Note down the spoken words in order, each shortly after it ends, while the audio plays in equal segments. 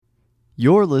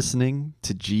You're listening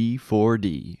to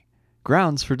G4D,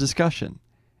 Grounds for Discussion,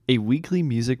 a weekly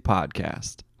music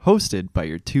podcast hosted by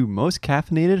your two most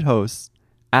caffeinated hosts,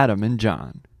 Adam and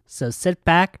John. So sit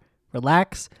back,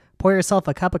 relax, pour yourself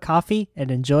a cup of coffee, and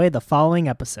enjoy the following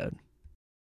episode.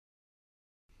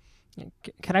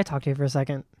 Can I talk to you for a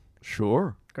second?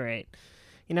 Sure. Great.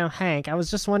 You know, Hank, I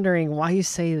was just wondering why you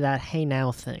say that "hey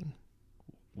now" thing.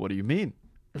 What do you mean?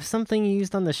 It was something you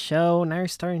used on the show, now you're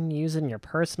starting to use it in your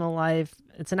personal life.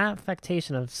 It's an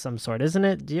affectation of some sort, isn't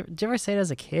it? Did you ever say it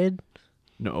as a kid?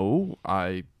 No,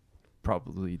 I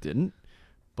probably didn't.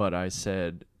 But I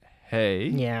said, hey.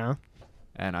 Yeah.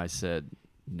 And I said,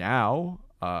 now.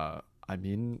 I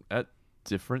mean, at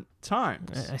different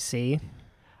times. I see.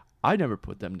 I never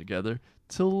put them together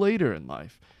till later in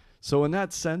life. So in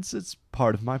that sense, it's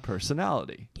part of my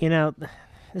personality. You know,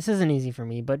 this isn't easy for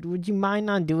me, but would you mind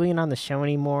not doing it on the show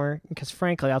anymore? Because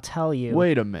frankly, I'll tell you.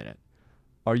 Wait a minute.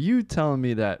 Are you telling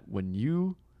me that when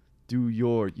you do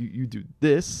you do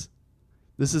this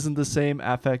isn't the same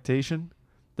affectation?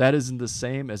 That isn't the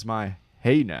same as my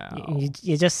hey now?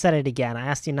 You just said it again. I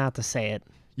asked you not to say it.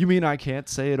 You mean I can't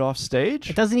say it off stage?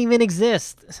 It doesn't even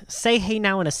exist. Say "hey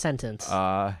now" in a sentence.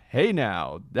 Hey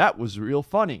now. That was real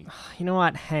funny. You know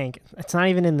what, Hank? It's not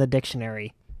even in the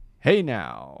dictionary. Hey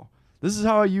now. This is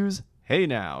how I use hey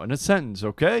now in a sentence,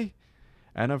 okay?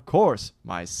 And of course,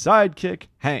 my sidekick,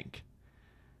 Hank.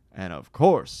 And of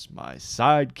course, my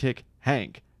sidekick,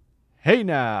 Hank. Hey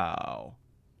now.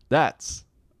 That's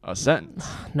a sentence.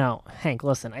 No, Hank,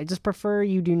 listen. I just prefer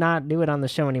you do not do it on the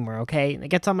show anymore, okay? It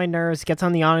gets on my nerves. It gets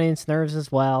on the audience nerves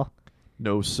as well.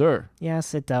 No, sir.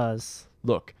 Yes, it does.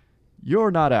 Look,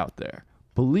 you're not out there.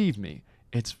 Believe me,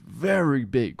 it's very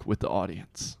big with the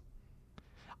audience.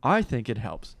 I think it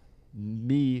helps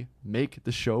me make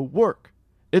the show work.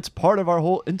 It's part of our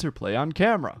whole interplay on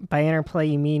camera. By interplay,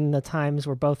 you mean the times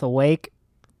we're both awake?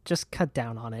 Just cut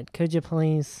down on it, could you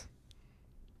please?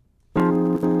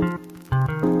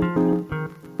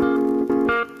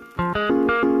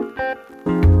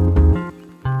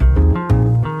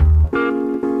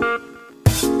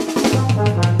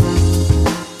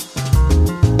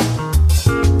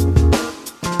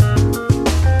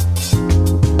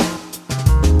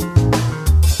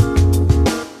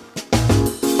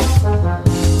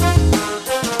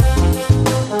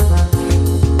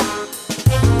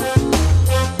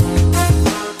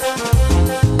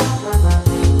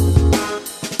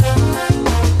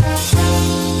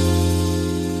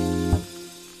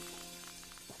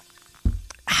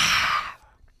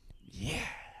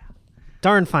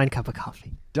 Darn fine cup of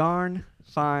coffee. Darn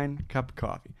fine cup of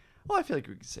coffee. Well, I feel like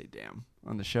we could say damn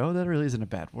on the show. That really isn't a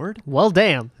bad word. Well,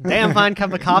 damn. Damn fine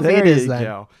cup of coffee there it is you then.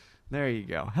 Go. There you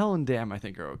go. Hell and damn, I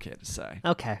think, are okay to say.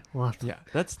 Okay. Well, Yeah,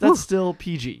 that's still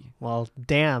PG. well,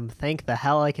 damn. Thank the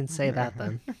hell I can say that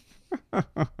then.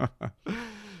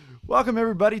 Welcome,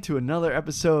 everybody, to another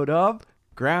episode of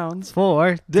Grounds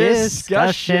For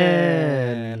discussion.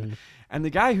 And the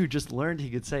guy who just learned he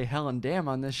could say hell and damn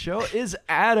on this show is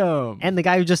Adam. And the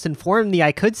guy who just informed me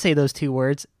I could say those two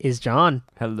words is John.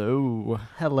 Hello.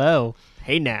 Hello.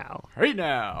 Hey now. Hey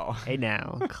now. Hey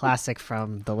now. Classic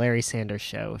from The Larry Sanders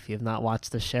Show. If you have not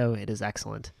watched the show, it is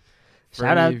excellent.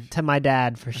 Shout out to my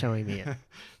dad for showing me it.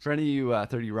 For any of you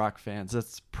 30 Rock fans,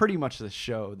 that's pretty much the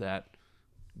show that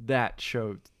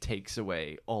show takes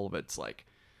away all of its like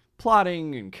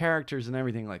plotting and characters and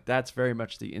everything. Like that's very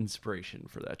much the inspiration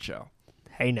for that show.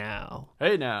 Hey now.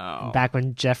 Hey now. Back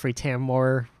when Jeffrey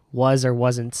Tambor was or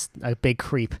wasn't a big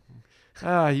creep.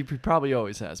 He probably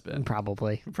always has been.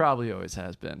 Probably. He probably always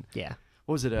has been. Yeah.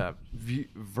 What was it? A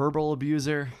verbal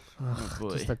abuser? Ugh, Oh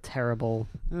boy. just a terrible,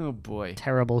 Oh boy.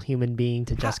 terrible human being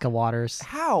to Jessica Waters.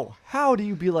 How do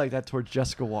you be like that towards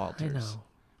Jessica Walters? I know.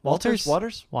 Waters?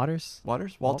 Waters? Waters?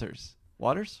 Walters?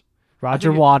 Waters?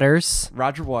 Roger Waters.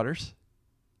 Roger Waters.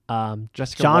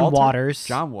 Jessica John Walter? Waters.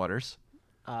 John Waters.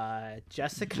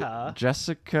 Jessica.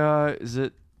 Jessica, is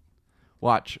it?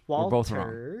 Watch. We're both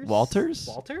wrong. Walters?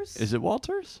 Walters? Is it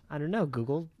Walters? I don't know.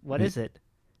 Google. What is it?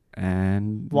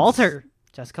 And Walter.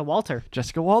 Jessica Walter.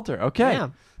 Jessica Walter. Okay. Yeah.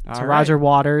 All So right. Roger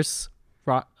Waters.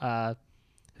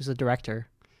 Who's the director?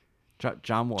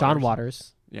 John Waters. John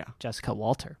Waters. Yeah. Jessica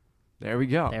Walter. There we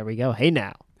go. There we go. Hey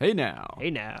now. Hey now.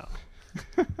 Hey now.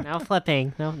 Now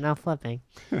flipping. No, now flipping.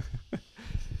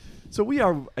 So we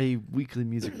are a weekly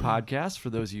music podcast for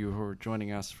those of you who are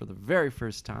joining us for the very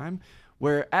first time,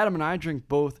 where Adam and I drink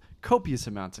both copious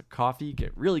amounts of coffee,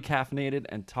 get really caffeinated,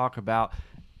 and talk about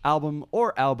album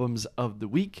or albums of the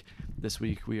week. This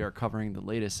week we are covering the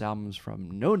latest albums from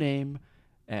No Name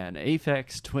and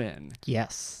Aphex Twin.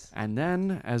 Yes. And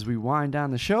then as we wind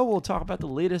down the show, we'll talk about the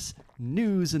latest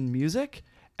news in music.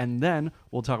 And then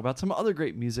we'll talk about some other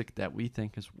great music that we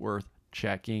think is worth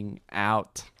checking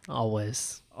out.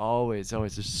 Always. Always,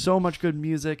 always. There's so much good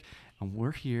music, and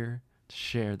we're here to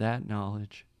share that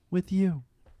knowledge with you.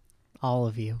 All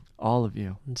of you. All of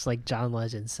you. It's like John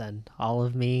Legend said, all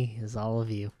of me is all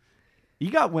of you.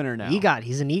 EGOT winner now. EGOT.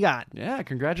 He's an EGOT. Yeah,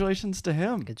 congratulations to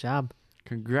him. Good job.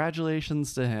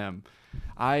 Congratulations to him.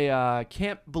 I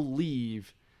can't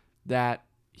believe that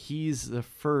he's the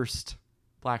first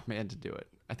black man to do it.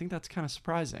 I think that's kind of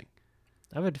surprising.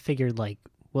 I would have figured like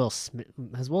Will Smith.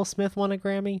 Has Will Smith won a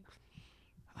Grammy?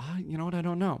 You know what? I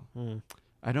don't know. Hmm.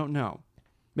 I don't know.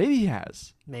 Maybe he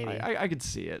has. Maybe. I could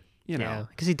see it. You know. Yeah.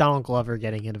 I could see Donald Glover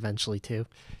getting it eventually too.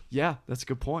 Yeah, that's a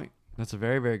good point. That's a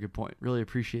very, very good point. Really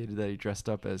appreciated that he dressed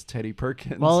up as Teddy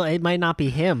Perkins. Well, it might not be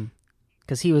him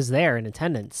because he was there in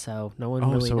attendance, so no one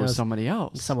really so it was knows. somebody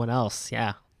else. Someone else,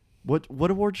 yeah. What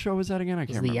award show was that again? I It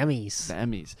was can't the remember. Emmys. The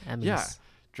Emmys. Emmys. Yeah,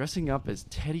 dressing up as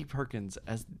Teddy Perkins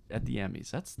at the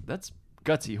Emmys. That's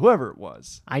gutsy. Whoever it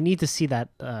was. I need to see that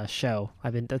show.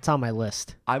 That's on my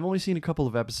list. I've only seen a couple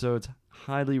of episodes.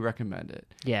 Highly recommend it.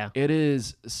 Yeah. It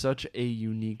is such a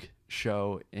unique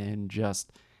show in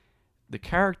just the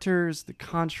characters, the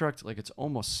construct. Like, it's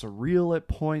almost surreal at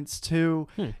points too.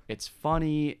 It's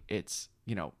funny. It's,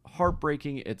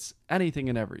 heartbreaking. It's anything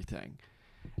and everything.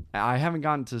 I haven't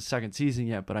gotten to the second season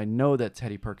yet, but I know that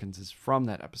Teddy Perkins is from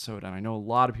that episode, and I know a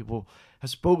lot of people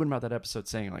have spoken about that episode,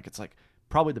 saying like it's like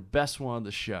probably the best one of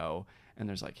the show, and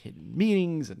there's like hidden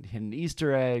meanings and hidden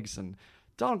Easter eggs, and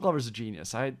Donald Glover's a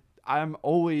genius. I'm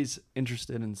always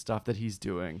interested in stuff that he's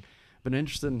doing. Been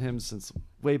interested in him since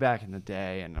way back in the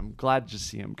day, and I'm glad to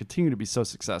see him continue to be so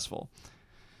successful.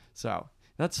 So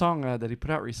that song that he put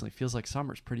out recently, Feels Like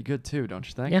Summer, is pretty good too, don't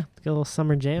you think? Yeah, get a little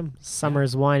summer jam.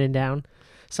 Summer's winding down.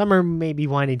 Summer may be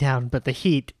winding down, but the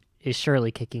heat is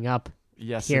surely kicking up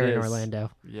Yes, here it in is.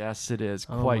 Orlando. Yes, it is.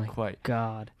 Oh Quite, my quite.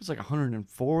 God. It was like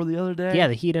 104 the other day. Yeah,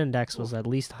 the heat index was at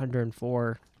least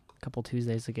 104 a couple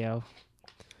Tuesdays ago.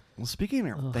 Well, speaking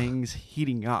of things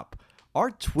heating up, our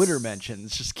Twitter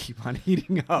mentions just keep on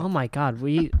heating up. Oh my God,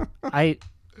 I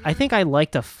think I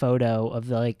liked a photo of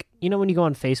when you go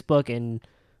on Facebook and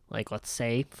like, let's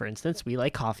say for instance, we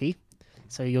like coffee,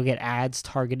 so you'll get ads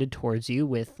targeted towards you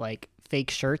with like fake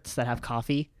shirts that have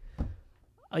coffee,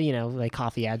 like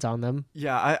coffee ads on them.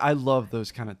 Yeah, I love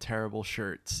those kind of terrible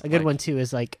shirts. A good one too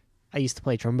is like, I used to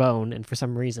play trombone, and for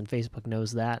some reason Facebook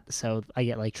knows that, so I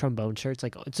get like trombone shirts.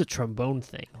 Like, oh, it's a trombone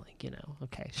thing. Like,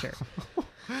 okay, sure.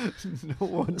 No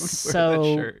one would wear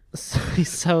that shirt.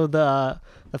 So the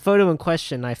photo in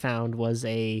question I found was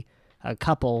a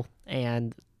couple,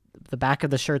 and the back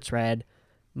of the shirt's read,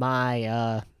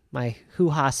 my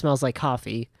hoo-ha smells like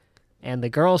coffee, and the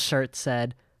girl's shirt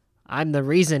said, I'm the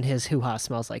reason his hoo-ha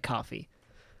smells like coffee.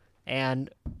 And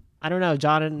I don't know,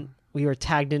 John and we were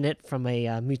tagged in it from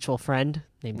a mutual friend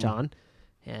named John,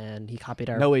 and he copied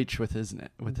our no H with his name.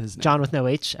 John with no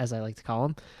H, as I like to call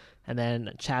him. And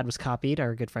then Chad was copied,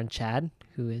 our good friend Chad,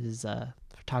 who is a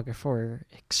photographer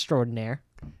extraordinaire.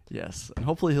 Yes, and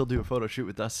hopefully he'll do a photo shoot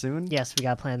with us soon. Yes, we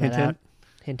got to plan that Hint, out.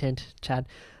 Hint, hint, Chad.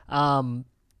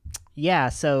 Yeah,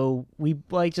 so we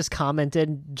just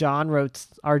commented.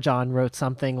 Our John wrote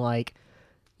something like,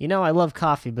 I love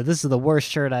coffee, but this is the worst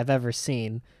shirt I've ever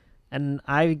seen. And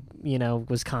I,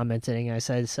 was commenting. I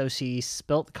said, so she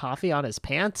spilt coffee on his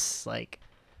pants? Like,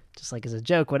 just like as a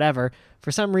joke, whatever.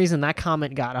 For some reason, that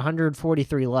comment got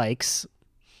 143 likes.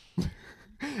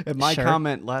 And my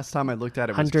comment last time I looked at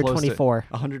it was 124.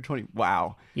 120.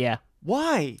 Wow. Yeah.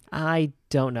 Why? I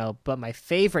don't know, but my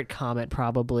favorite comment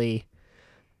probably...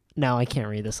 No, I can't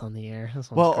read this on the air.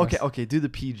 This one's gross. Okay, do the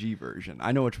PG version.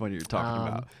 I know which one you're talking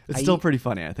about. It's I- still pretty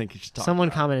funny. I think you should talk Someone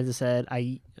about commented and said,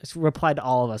 I replied to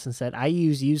all of us and said, I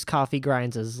use used coffee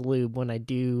grinds as lube when I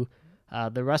do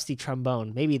the rusty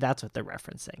trombone. Maybe that's what they're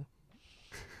referencing.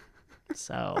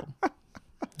 So,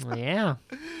 yeah.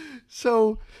 it.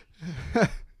 So,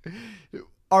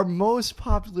 our most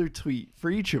popular tweet for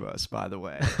each of us, by the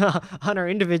way. On our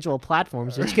individual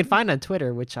platforms, which you can find on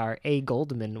Twitter, which are A.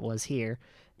 Goldman was here,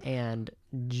 and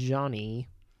John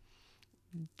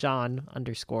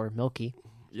 _Milky.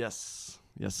 Yes,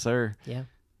 sir. Yeah.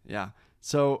 Yeah.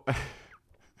 So,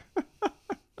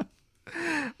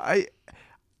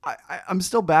 I'm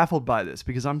still baffled by this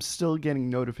because I'm still getting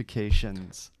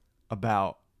notifications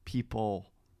about people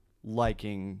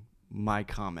liking my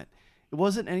comment. It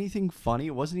wasn't anything funny.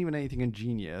 It wasn't even anything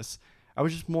ingenious. I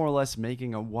was just more or less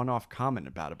making a one-off comment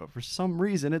about it, but for some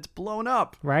reason it's blown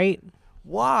up. Right?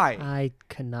 Why? I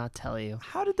could not tell you.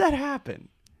 How did that happen?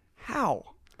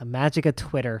 How? The magic of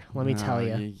Twitter, let me tell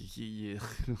you.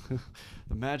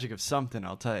 The magic of something,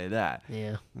 I'll tell you that.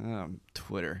 Yeah.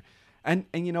 Twitter. And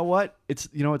you know what?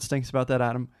 What stinks about that,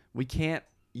 Adam? We can't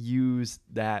use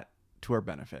that to our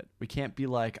benefit. We can't be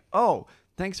like, oh,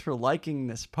 thanks for liking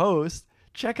this post.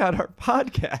 Check out our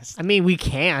podcast. I mean, we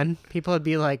can. People would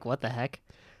be like, "What the heck?"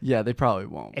 Yeah, they probably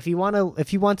won't. If you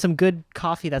want some good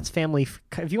coffee that's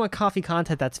if you want coffee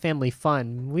content that's family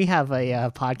fun, we have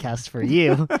a podcast for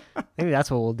you. Maybe that's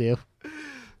what we'll do.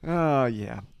 Oh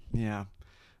yeah.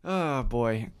 Oh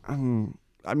boy.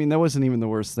 I mean, that wasn't even the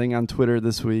worst thing on Twitter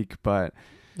this week, but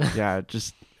yeah,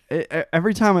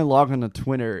 every time I log on to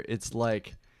Twitter, it's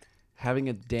like having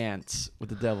a dance with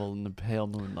the devil in the pale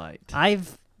moonlight.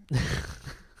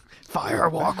 Fire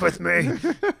walk with me.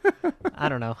 I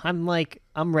don't know.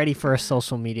 I'm ready for a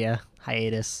social media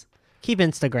hiatus. Keep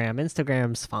Instagram.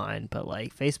 Instagram's fine, but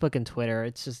like Facebook and Twitter,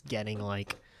 it's just getting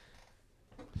like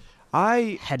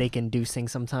headache inducing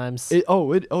sometimes. It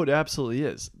absolutely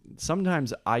is.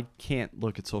 Sometimes I can't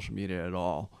look at social media at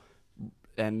all.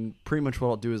 And pretty much what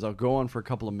I'll do is I'll go on for a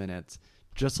couple of minutes,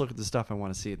 just look at the stuff I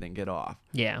want to see, and then get off.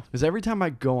 Yeah. Because every time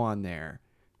I go on there,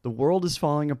 the world is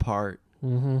falling apart.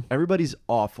 Mm-hmm. Everybody's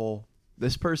awful.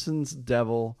 This person's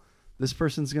devil. This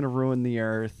person's going to ruin the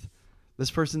earth. This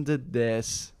person did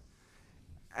this.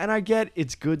 And I get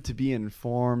it's good to be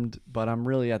informed, but I'm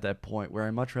really at that point where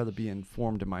I'd much rather be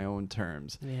informed in my own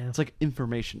terms. Yeah. It's like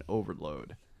information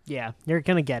overload. Yeah. You're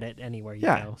going to get it anywhere you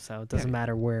go. So it doesn't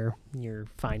matter where you're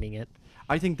finding it.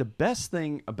 I think the best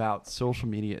thing about social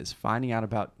media is finding out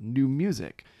about new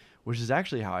music, which is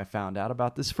actually how I found out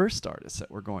about this first artist that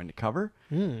we're going to cover.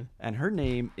 Mm. And her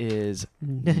name is...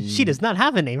 She does not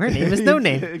have a name. Her name is No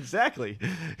Name. Exactly.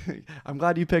 I'm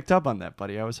glad you picked up on that,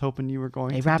 buddy. I was hoping you were going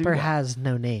to do that. A rapper has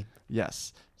no name.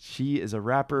 Yes. She is a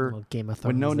rapper Game of with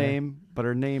Thrones no there. name, but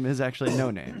her name is actually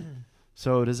No Name.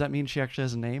 So does that mean she actually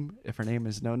has a name if her name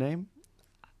is No Name?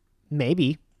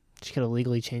 Maybe. She could have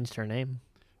legally changed her name.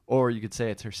 Or you could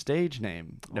say it's her stage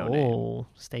name, No Name. Oh,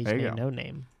 stage There you name, go. No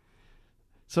Name.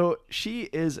 So she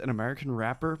is an American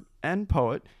rapper and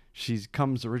poet. She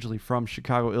comes originally from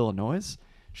Chicago, Illinois.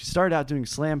 She started out doing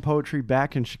slam poetry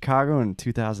back in Chicago in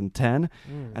 2010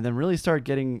 and then really started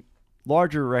getting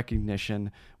larger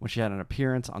recognition when she had an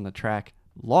appearance on the track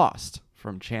Lost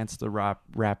from Chance the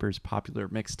Rapper's popular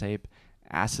mixtape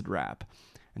Acid Rap.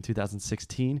 In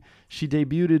 2016, she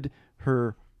debuted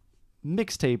her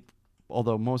mixtape,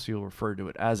 although most people refer to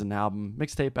it as an album,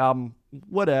 mixtape album,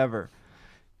 whatever,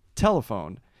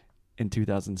 Telephone in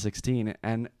 2016,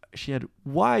 and she had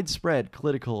widespread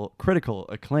critical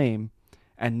acclaim,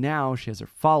 and now she has her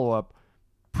follow-up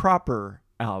proper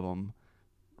album,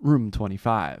 Room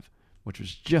 25, which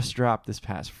was just dropped this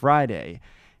past Friday.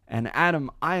 And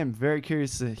Adam, I am very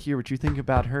curious to hear what you think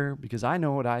about her, because I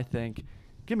know what I think.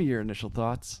 Give me your initial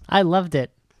thoughts. I loved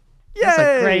it. Yay! It's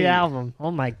a great album.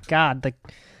 Oh my god.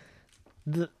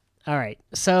 All right.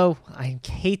 So I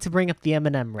hate to bring up the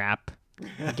Eminem rap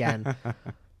again,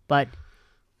 but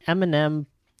Eminem,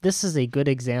 this is a good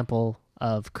example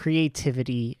of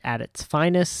creativity at its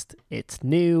finest. It's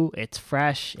new, it's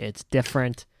fresh, it's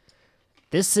different.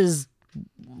 This is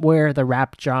where the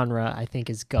rap genre, I think,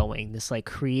 is going. This like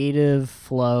creative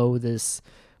flow, this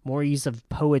more use of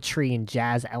poetry and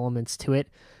jazz elements to it.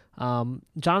 John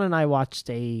and I watched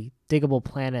a Diggable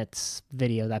Planets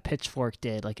video that Pitchfork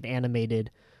did, like an animated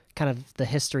kind of the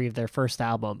history of their first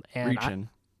album. And Reaching.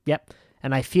 Yep.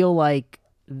 And I feel like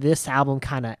this album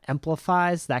kind of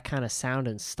amplifies that kind of sound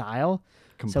and style.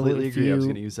 Completely agree. I was you-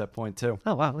 going to use that point too.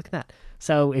 Oh, wow, look at that.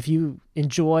 So if you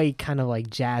enjoy kind of like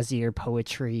jazzier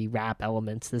poetry, rap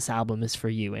elements, this album is for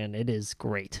you, and it is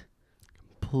great.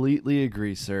 Completely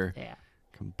agree, sir. Yeah.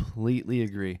 Completely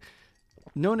agree.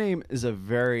 No Name is a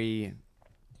very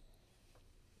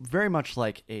much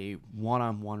like a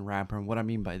one-on-one rapper, and what I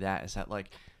mean by that is that like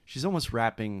she's almost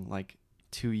rapping like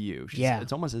to you.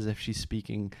 It's almost as if she's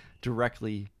speaking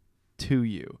directly to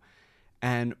you,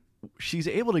 and she's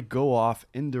able to go off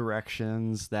in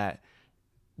directions that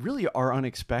really are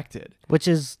unexpected. Which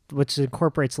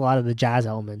incorporates a lot of the jazz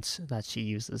elements that she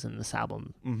uses in this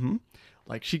album. Mm-hmm.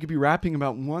 Like she could be rapping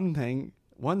about one thing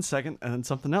one second and then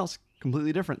something else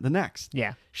completely different the next.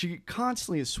 Yeah. She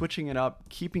constantly is switching it up,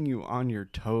 keeping you on your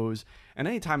toes. And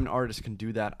anytime an artist can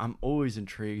do that, I'm always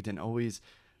intrigued and always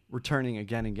returning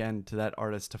again and again to that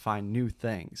artist to find new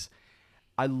things.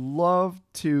 I love,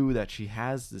 too, that she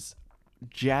has this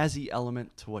jazzy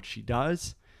element to what she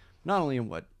does, not only in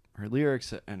what her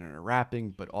lyrics and her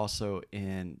rapping, but also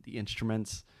in the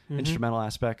instrumental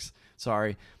aspects,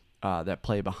 that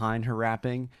play behind her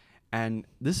rapping. And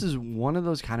this is one of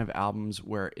those kind of albums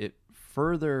where it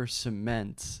further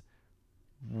cements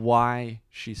why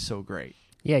she's so great.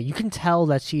 Yeah, you can tell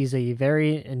that she's a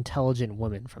very intelligent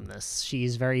woman from this.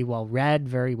 She's very well read,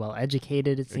 very well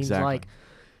educated, it seems Exactly. like.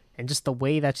 And just the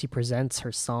way that she presents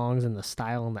her songs and the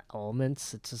style and the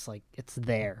elements, it's just like, it's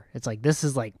there. It's like, this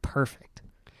is like perfect.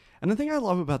 And the thing I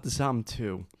love about this album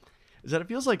too is that it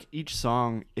feels like each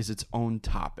song is its own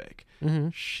topic. Mm-hmm.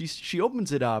 She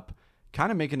opens it up,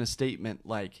 kind of making a statement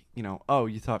like, oh,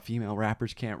 you thought female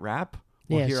rappers can't rap?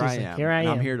 Well, Yeah, here she's I like, am. "Here I and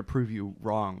I'm am." here to prove you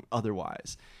wrong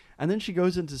otherwise. And then she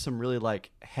goes into some really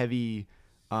like heavy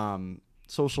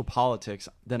social politics.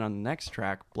 Then on the next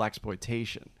track,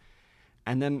 Blaxploitation.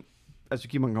 And then as we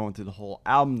keep on going through the whole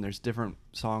album, there's different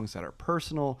songs that are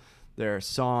personal. There are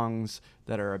songs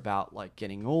that are about like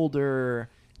getting older.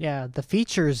 Yeah, the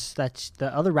features that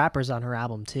the other rappers on her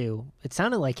album too. It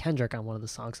sounded like Kendrick on one of the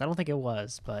songs. I don't think it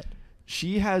was, but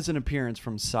She has an appearance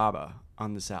from Saba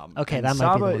on this album. Okay, and that might be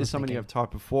the Saba one I'm is somebody thinking. I've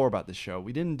talked before about the show.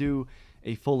 We didn't do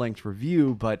a full-length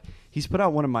review, but he's put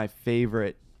out one of my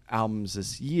favorite albums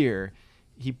this year.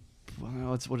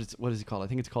 What is he called? I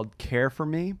think it's called Care for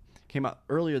Me. Came out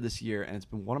earlier this year, and it's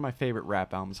been one of my favorite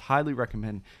rap albums. Highly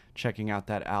recommend checking out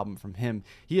that album from him.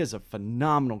 He has a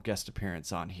phenomenal guest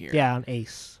appearance on here. yeah, on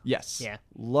Ace. Yes. Yeah.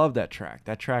 Love that track.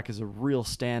 That track is a real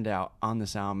standout on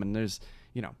this album, and there's,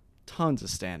 tons of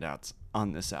standouts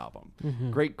on this album.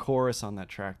 Mm-hmm. Great chorus on that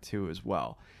track too as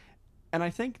well. And I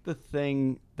think the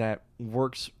thing that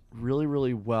works really,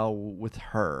 really well with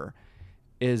her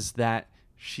is that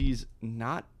she's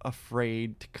not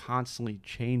afraid to constantly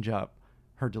change up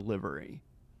her delivery.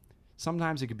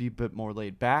 Sometimes it could be a bit more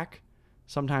laid back.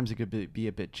 Sometimes it could be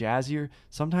a bit jazzier.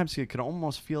 Sometimes it could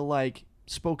almost feel like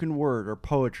spoken word or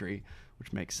poetry,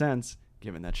 which makes sense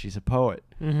given that she's a poet.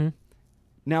 Mm-hmm.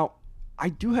 Now, I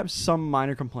do have some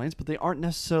minor complaints, but they aren't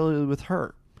necessarily with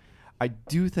her. I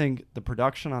do think the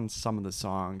production on some of the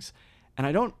songs, and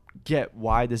I don't get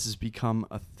why this has become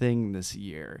a thing this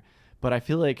year, but I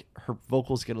feel like her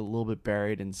vocals get a little bit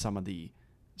buried in some of the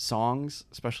songs,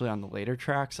 especially on the later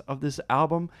tracks of this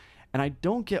album. And I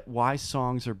don't get why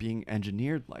songs are being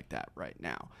engineered like that right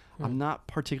now. I'm not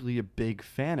particularly a big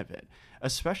fan of it,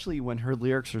 especially when her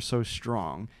lyrics are so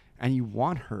strong and you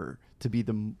want her to be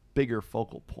the bigger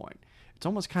focal point. It's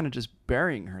almost kind of just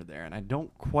burying her there, and I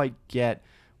don't quite get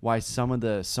why some of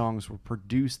the songs were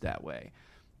produced that way.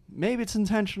 Maybe it's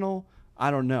intentional, I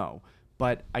don't know,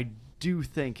 but I do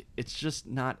think it's just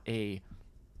not a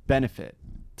benefit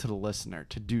to the listener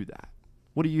to do that.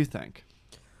 What do you think?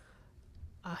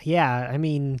 Yeah, I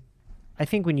mean, I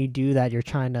think when you do that, you're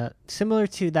trying to similar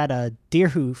to that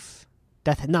Deerhoof,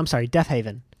 Death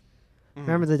Haven.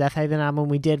 Remember the Death Haven album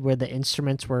we did where the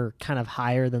instruments were kind of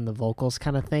higher than the vocals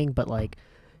kind of thing, but like,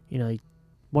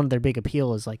 one of their big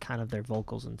appeal is like kind of their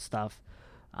vocals and stuff.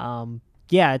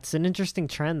 Yeah, it's an interesting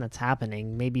trend that's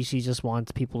happening. Maybe she just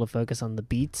wants people to focus on the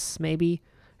beats, maybe,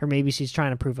 or maybe she's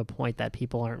trying to prove a point that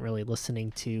people aren't really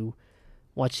listening to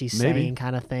what she's saying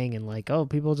kind of thing, and like, oh,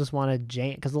 people just want to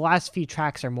jam, because the last few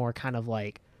tracks are more kind of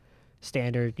like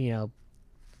standard,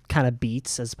 kind of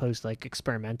beats as opposed to like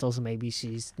experimentals, and maybe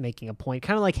she's making a point,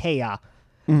 kind of like Hey Ya,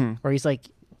 where he's like,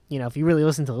 if you really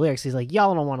listen to the lyrics, he's like,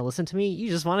 y'all don't want to listen to me, you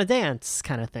just want to dance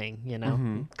kind of thing,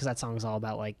 because that song's all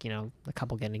about like, the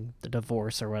couple getting the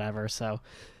divorce or whatever, so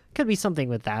could be something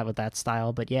with that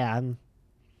style, but yeah,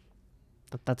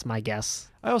 that's my guess.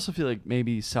 I also feel like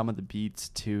maybe some of the beats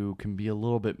too can be a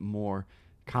little bit more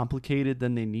complicated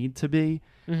than they need to be.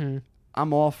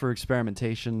 I'm all for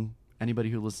experimentation. Anybody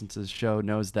who listens to the show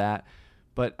knows that.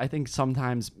 But I think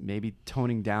sometimes maybe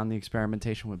toning down the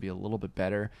experimentation would be a little bit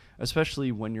better,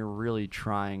 especially when you're really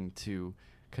trying to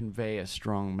convey a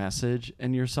strong message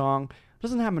in your song. It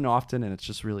doesn't happen often, and it's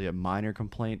just really a minor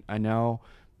complaint, I know.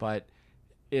 But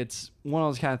it's one of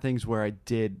those kind of things where I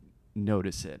did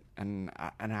notice it, and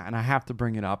I have to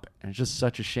bring it up, and it's just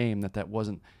such a shame that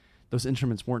those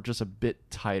instruments weren't just a bit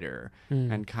tighter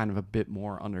and kind of a bit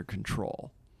more under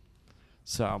control.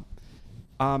 So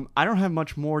I don't have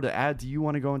much more to add. Do you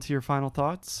want to go into your final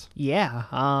thoughts? Yeah,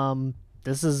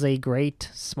 this is a great,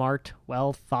 smart,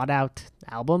 well thought out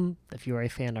album. If you're a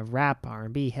fan of rap,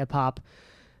 R&B, hip hop,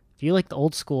 if you like the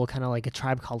old school, kind of like A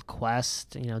Tribe Called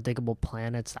Quest, Diggable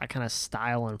Planets, that kind of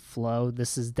style and flow,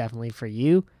 this is definitely for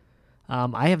you.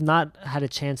 I have not had a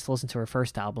chance to listen to her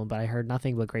first album, but I heard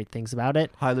nothing but great things about it.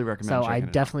 Highly recommend. So I checking it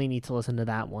out. definitely need to listen to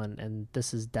that one, and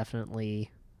this is definitely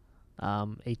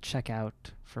a checkout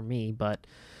for me. But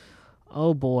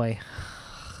oh boy,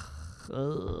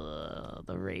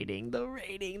 the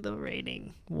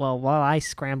rating. Well, while I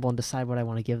scramble and decide what I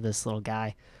want to give this little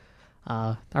guy,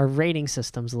 our rating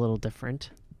system's a little different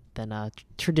than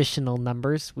traditional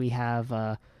numbers. We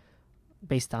have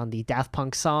based on the Daft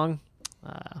Punk song.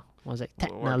 What was it?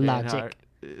 Technologic.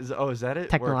 Is that it?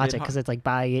 Technologic, because it's like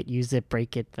buy it, use it,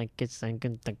 break it, like it's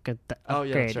upgrade. Oh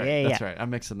yeah, that's right. Yeah, That's right. I'm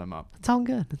mixing them up. It's all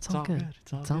good. It's all all good.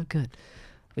 good. It's all good.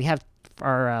 We have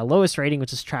our lowest rating,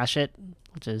 which is Trash It,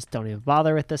 which is don't even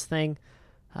bother with this thing.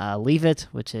 Leave It,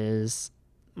 which is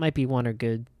might be one or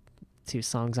good 2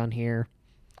 songs on here.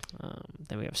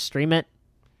 Then we have Stream It,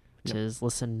 which is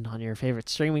listen on your favorite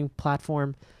streaming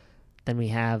platform. Then we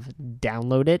have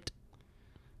Download It,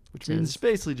 which means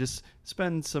basically just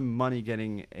spend some money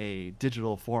getting a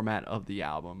digital format of the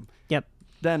album. Yep.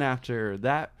 Then after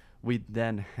that, we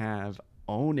then have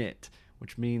Own It,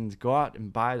 which means go out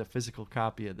and buy the physical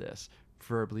copy of this,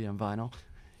 preferably on vinyl,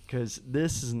 because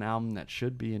this is an album that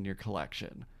should be in your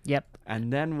collection. Yep.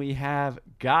 And then we have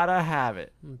Gotta Have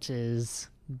It, which is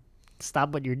stop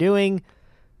what you're doing,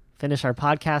 finish our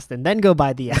podcast, and then go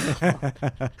buy the album.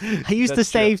 I used to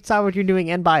say stop what you're doing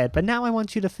and buy it, but now I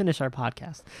want you to finish our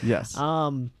podcast. Yes.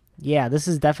 Yeah, this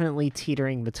is definitely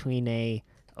teetering between a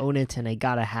Own It and a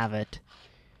Gotta Have It.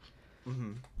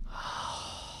 Mm-hmm.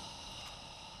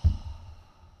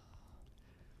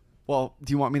 Well,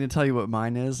 do you want me to tell you what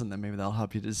mine is, and then maybe that'll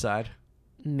help you decide?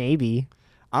 Maybe.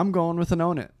 I'm going with an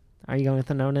Own It. Are you going with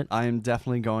an Own It? I am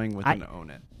definitely going with an Own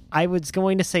It. I was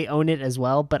going to say Own It as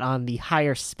well, but on the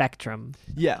higher spectrum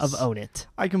of Own It.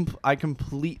 I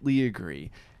completely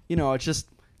agree. You know, it's just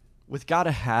with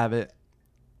Gotta Have It,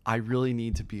 I really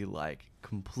need to be like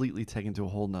completely taken to a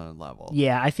whole nother level.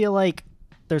 Yeah, I feel like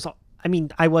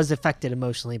I was affected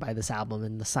emotionally by this album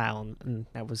and the style, and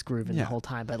I was grooving the whole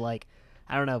time. But like,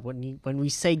 I don't know, when we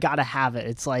say Gotta Have It,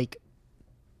 it's like,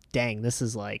 dang, this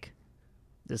is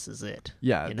it.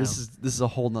 Yeah, you know? this is a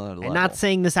whole nother level. And not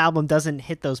saying this album doesn't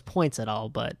hit those points at all,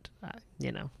 but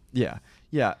you know. Yeah.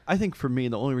 I think for me,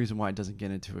 the only reason why it doesn't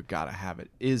get into a Gotta Have It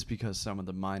is because some of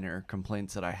the minor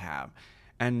complaints that I have,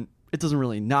 and it doesn't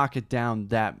really knock it down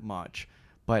that much.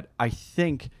 But I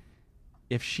think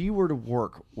if she were to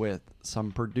work with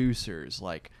some producers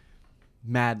like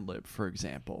Madlib, for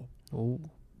example,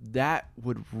 that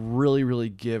would really, really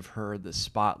give her the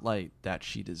spotlight that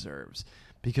she deserves.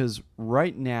 Because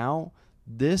right now,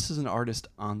 this is an artist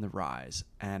on the rise,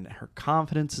 and her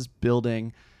confidence is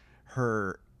building,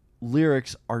 her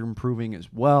lyrics are improving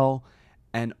as well,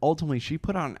 and ultimately she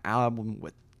put out an album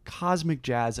with cosmic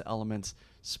jazz elements,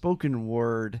 spoken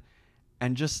word,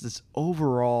 and just this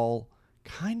overall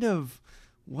kind of,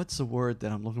 what's the word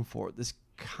that I'm looking for? This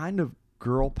kind of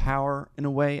girl power, in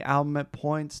a way, album at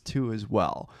points too as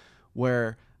well,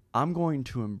 where I'm going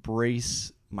to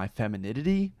embrace my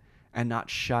femininity and not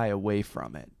shy away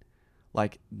from it.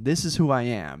 Like, this is who I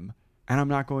am, and I'm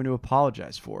not going to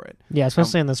apologize for it. Yeah,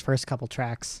 especially in those first couple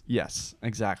tracks. Yes,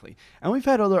 exactly. And we've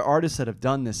had other artists that have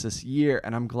done this year,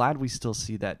 and I'm glad we still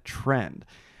see that trend.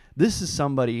 This is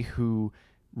somebody who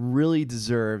really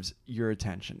deserves your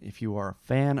attention. If you are a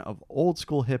fan of old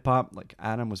school hip-hop, like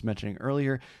Adam was mentioning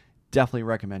earlier, definitely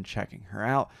recommend checking her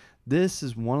out. This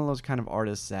is one of those kind of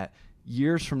artists that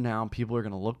years from now, people are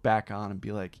going to look back on and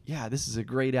be like, yeah, this is a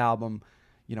great album.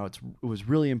 You know, it was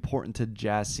really important to the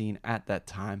jazz scene at that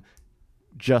time,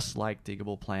 just like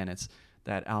Digable Planets,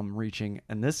 that album reaching.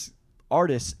 And this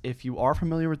artist, if you are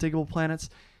familiar with Digable Planets,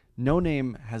 No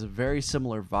Name has a very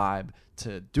similar vibe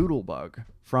to Doodlebug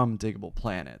from Digable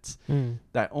Planets.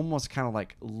 That almost kind of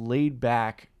like laid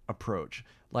back approach.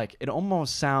 Like, it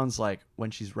almost sounds like when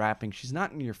she's rapping, she's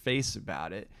not in your face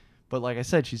about it, but like I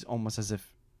said, she's almost as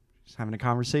if she's having a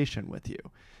conversation with you.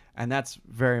 And that's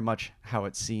very much how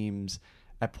it seems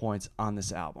at points on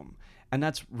this album. And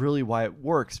that's really why it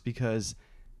works, because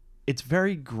it's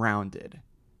very grounded.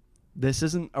 This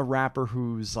isn't a rapper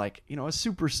who's like, you know, a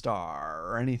superstar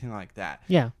or anything like that.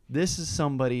 Yeah. This is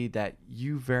somebody that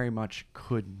you very much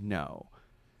could know.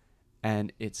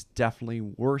 And it's definitely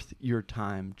worth your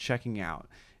time checking out.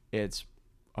 It's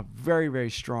a very, very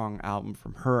strong album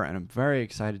from her, and I'm very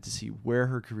excited to see where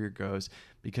her career goes,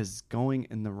 because it's going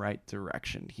in the right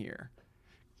direction here.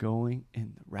 Going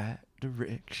in the right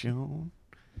direction.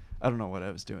 I don't know what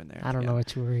I was doing there. I don't know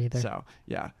what you were either. So,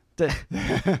 yeah.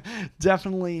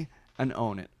 Definitely an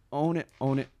Own It. Own it,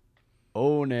 own it,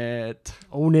 own it.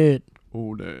 Own it.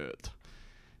 Own it.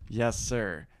 Yes,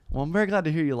 sir. Well, I'm very glad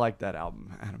to hear you like that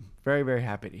album, Adam. Very, very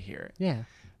happy to hear it. Yeah.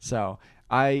 So,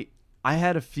 I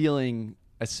had a feeling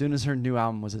as soon as her new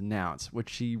album was announced, which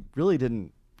she really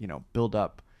didn't, you know, build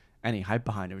up any hype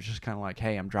behind. It was just kind of like,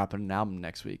 hey, I'm dropping an album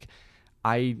next week.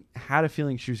 I had a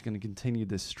feeling she was going to continue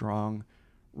this strong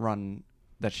run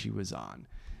that she was on.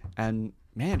 And,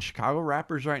 man, Chicago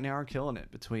rappers right now are killing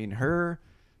it. Between her,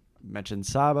 mentioned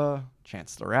Saba,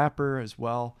 Chance the Rapper as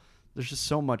well. There's just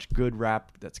so much good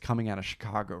rap that's coming out of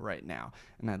Chicago right now.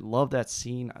 And I love that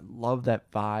scene. I love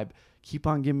that vibe. keep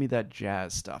on giving me that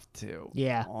jazz stuff too.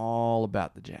 Yeah. All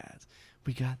about the jazz.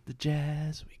 We got the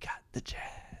jazz. We got the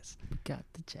jazz. We got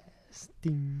the jazz.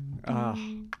 Ding, Ah,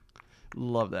 ding,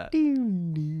 love that.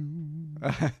 ding, ding,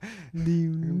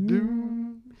 ding,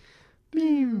 ding,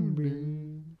 ding,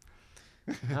 ding.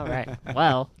 All right.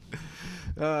 Well,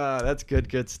 That's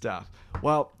good stuff.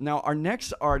 Well, now our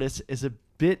next artist is a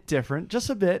bit different, just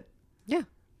a bit, yeah.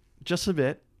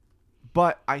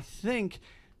 but I think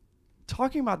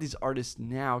talking about these artists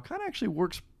now kind of actually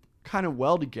works kind of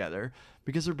well together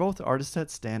because they're both artists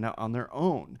that stand out on their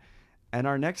own. And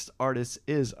our next artist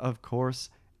is, of course,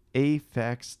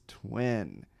 Aphex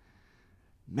Twin.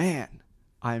 Man,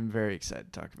 I'm very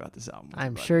excited to talk about this album.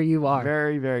 I'm sure you are.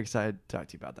 Very, very excited to talk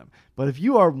to you about them. But if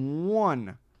you are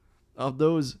one of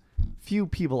those few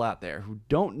people out there who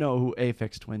don't know who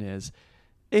Aphex Twin is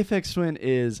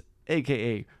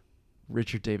a.k.a.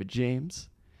 Richard David James.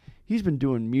 He's been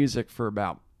doing music for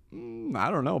about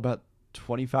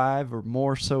 25 or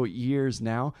more so years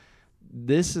now.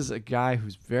 This is a guy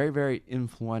who's very, very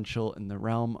influential in the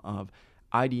realm of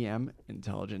IDM,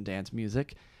 intelligent dance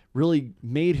music, really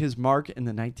made his mark in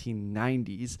the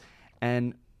 1990s,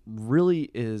 and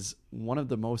really is one of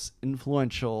the most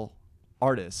influential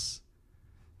artists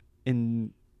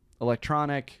in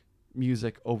electronic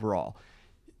music overall.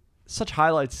 Such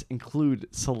highlights include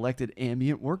Selected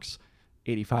Ambient Works,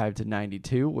 85 to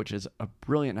 92, which is a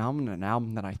brilliant album, an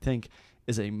album that I think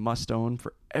is a must-own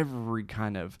for every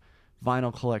kind of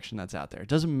vinyl collection that's out there. It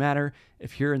doesn't matter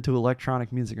if you're into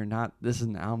electronic music or not, this is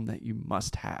an album that you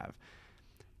must have.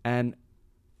 And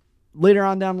later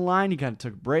on down the line, he kind of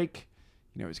took a break.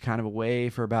 He was kind of away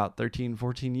for about 13,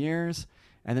 14 years.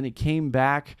 And then he came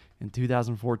back in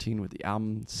 2014 with the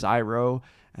album Cyro.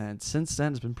 And since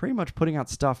then, has been pretty much putting out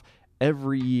stuff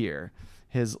every year.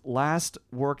 His last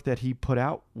work that he put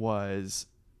out was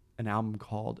an album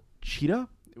called Cheetah.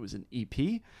 It was an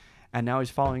EP. And now he's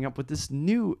following up with this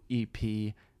new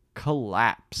EP,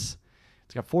 Collapse.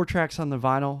 It's got 4 tracks on the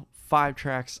vinyl, 5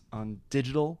 tracks on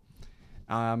digital.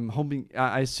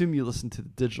 I assume you listened to the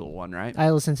digital one, right?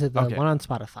 I listened to the one on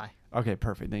Spotify. Okay,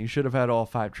 perfect. Then you should have had all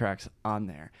 5 tracks on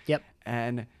there. Yep.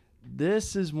 And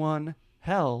this is one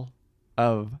hell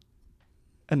of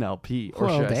an LP, or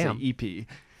should I say EP.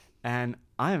 And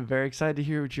I am very excited to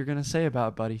hear what you're going to say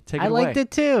about it, buddy. Take it away. I liked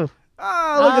it too.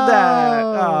 Oh, look at that.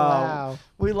 Oh, wow.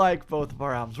 We like both of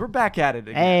our albums. We're back at it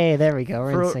again. Hey, there we go.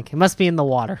 We're in sync. It must be in the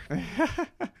water.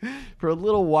 For a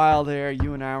little while there,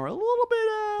 you and I were a little bit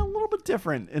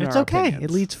different in it's our okay. opinions.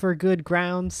 It leads for good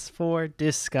grounds for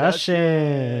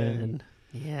discussion.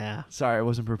 Yeah. Sorry, I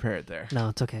wasn't prepared there. No,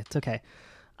 it's okay. It's okay.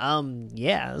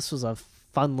 Yeah, this was a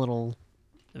fun little,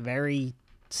 very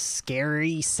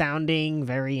scary sounding,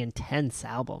 very intense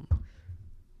album.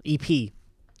 EP.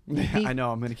 I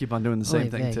know. I'm going to keep on doing the same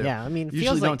thing too. Yeah, I mean,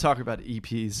 usually don't talk about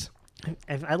EPs.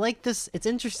 I like this. It's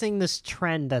interesting, this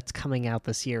trend that's coming out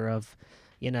this year of,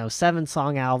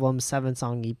 7-song albums,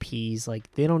 7-song EPs.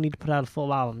 Like, they don't need to put out a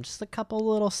full album, just a couple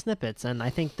little snippets. And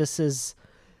I think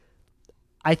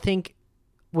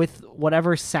with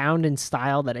whatever sound and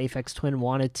style that Aphex Twin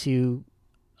wanted to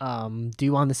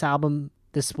do on this album,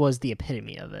 this was the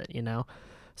epitome of it,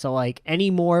 So, like,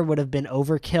 any more would have been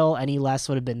overkill, any less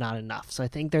would have been not enough. So I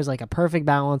think there's, like, a perfect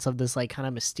balance of this, like, kind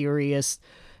of mysterious,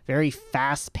 very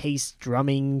fast-paced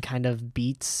drumming kind of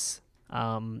beats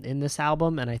in this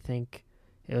album, and I think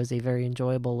it was a very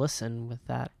enjoyable listen with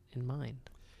that in mind.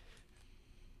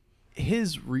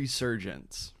 His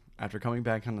resurgence after coming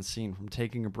back on the scene from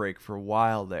taking a break for a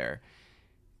while there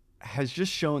has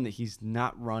just shown that he's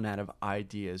not run out of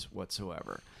ideas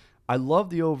whatsoever. I love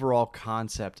the overall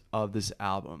concept of this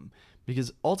album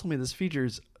because ultimately this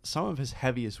features some of his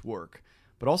heaviest work,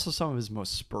 but also some of his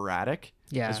most sporadic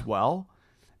as well.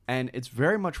 And it's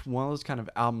very much one of those kind of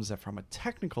albums that from a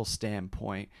technical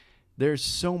standpoint, there's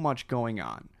so much going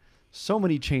on. So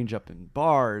many change up in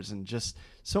bars and just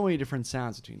so many different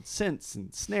sounds between synths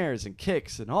and snares and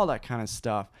kicks and all that kind of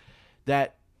stuff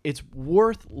that it's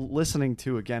worth listening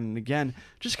to again and again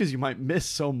just because you might miss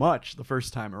so much the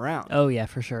first time around. Oh, yeah,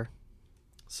 for sure.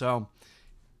 So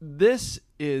this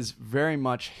is very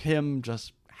much him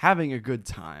just having a good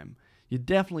time. You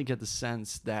definitely get the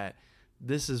sense that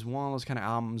this is one of those kind of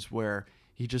albums where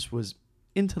he just was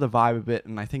into the vibe a bit.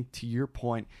 And I think to your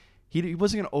point, he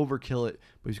wasn't going to overkill it,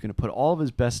 but he was going to put all of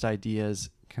his best ideas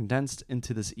condensed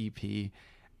into this EP.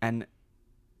 And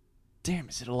damn,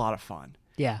 is it a lot of fun.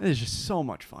 Yeah. It is just so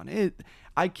much fun.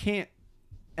 I can't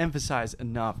emphasize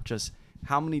enough just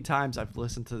how many times I've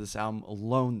listened to this album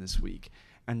alone this week.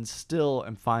 and still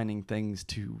am finding things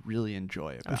to really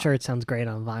enjoy about. I'm sure it sounds great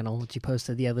on vinyl, which you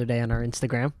posted the other day on our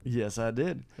Instagram. Yes, I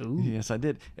did. Ooh. Yes, I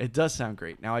did. It does sound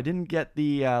great. Now, I didn't get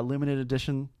the limited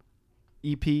edition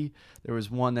EP. There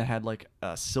was one that had like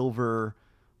a silver,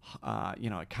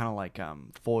 kind of like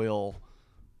foil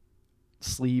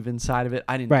sleeve inside of it.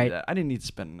 I didn't do that. I didn't need to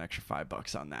spend an extra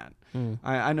 $5 on that.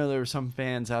 I know there were some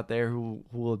fans out there who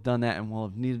will have done that and will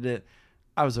have needed it.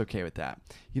 I was okay with that.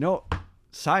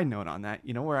 Side note on that,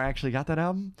 where I actually got that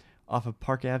album? Off of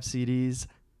Park Ave CD's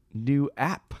new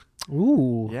app.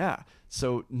 Ooh. Yeah.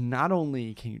 So not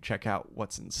only can you check out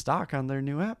what's in stock on their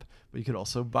new app, but you could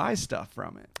also buy stuff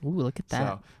from it. Ooh, look at that. So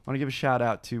I want to give a shout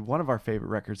out to one of our favorite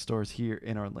record stores here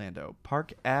in Orlando,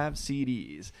 Park Ave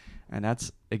CDs. And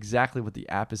that's exactly what the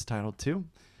app is titled to.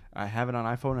 I have it on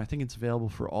iPhone. I think it's available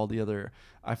for all the other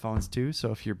iPhones too.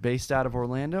 So if you're based out of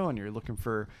Orlando and you're looking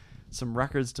for some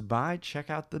records to buy, check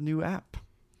out the new app.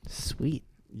 Sweet.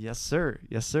 Yes, sir.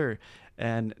 Yes, sir.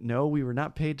 And no, we were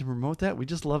not paid to promote that. We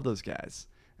just love those guys.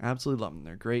 Absolutely love them.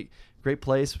 They're great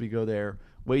place. We go there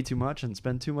way too much and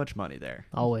spend too much money there.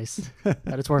 Always.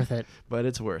 But it's worth it. But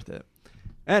it's worth it.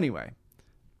 Anyway,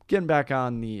 getting back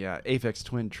on the Aphex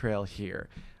Twin trail here.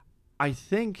 I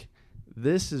think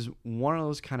this is one of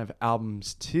those kind of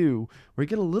albums too, where you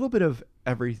get a little bit of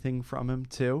everything from him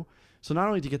too. So not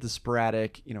only do you get the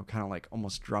sporadic, kind of like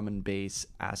almost drum and bass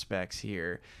aspects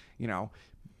here,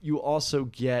 you also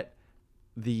get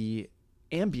the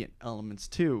ambient elements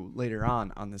too later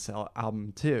on this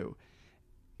album too.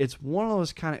 It's one of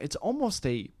those it's almost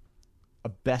a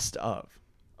best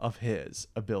of his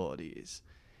abilities.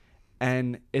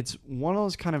 And it's one of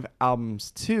those kind of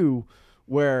albums too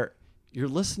where you're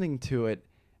listening to it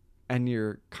and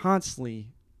you're constantly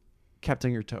kept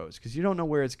on your toes because you don't know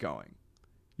where it's going.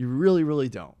 You really, really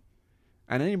don't.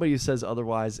 And anybody who says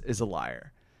otherwise is a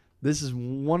liar. This is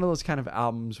one of those kind of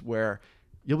albums where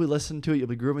you'll be listening to it, you'll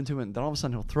be grooving to it, and then all of a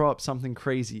sudden he'll throw up something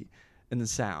crazy in the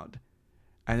sound.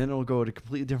 And then it'll go to a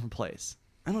completely different place.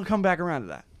 And it'll come back around to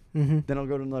that. Mm-hmm. Then it'll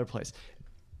go to another place.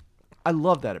 I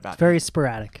love that about it. Very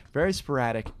sporadic. Very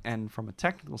sporadic. And from a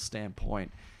technical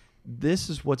standpoint, this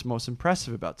is what's most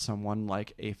impressive about someone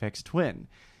like Aphex Twin,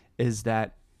 is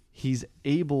that he's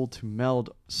able to meld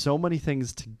so many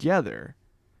things together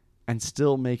and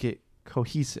still make it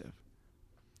cohesive.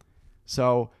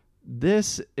 So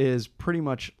this is pretty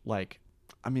much like,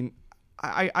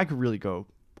 I could really go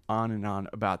on and on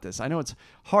about this. I know it's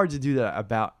hard to do that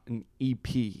about an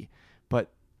EP,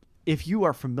 but if you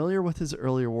are familiar with his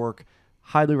earlier work,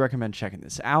 highly recommend checking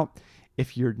this out.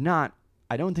 If you're not,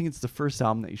 I don't think it's the first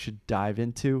album that you should dive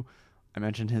into. I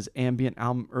mentioned his ambient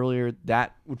album earlier.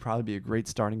 That would probably be a great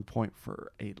starting point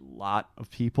for a lot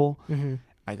of people. Mm-hmm.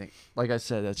 I think, like I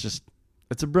said,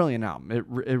 it's a brilliant album. It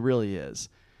really is.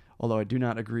 Although I do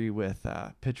not agree with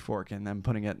Pitchfork and them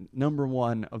putting it number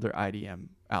 1 of their IDM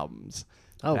albums.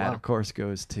 Oh, that, wow. of course,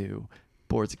 goes to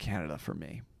Boards of Canada for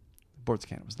me. Boards of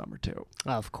Canada was number 2.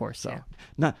 Oh, of course, So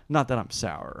yeah. not that I'm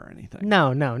sour or anything.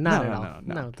 No, not at No, all.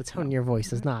 no, The tone in your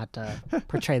voice does not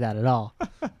portray that at all.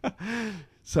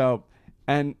 So,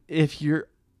 and if you're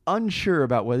unsure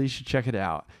about whether you should check it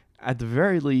out, at the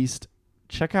very least,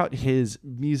 check out his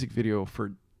music video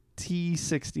for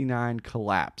T69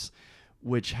 Collapse,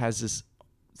 which has this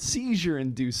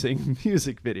seizure-inducing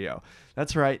music video.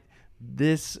 That's right.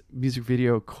 This music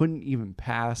video couldn't even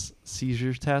pass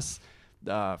seizure tests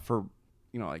for,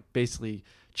 basically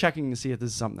checking to see if this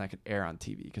is something that could air on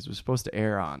TV, because it was supposed to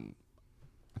air on,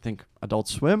 I think, Adult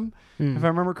Swim, if I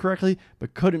remember correctly,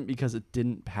 but couldn't because it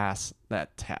didn't pass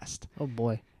that test. Oh,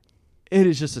 boy. It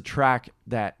is just a track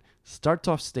that starts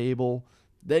off stable,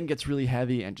 then gets really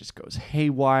heavy and just goes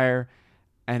haywire,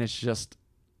 and it's just,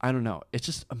 I don't know, it's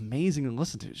just amazing to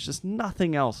listen to. It's just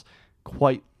nothing else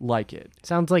quite like it.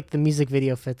 Sounds like the music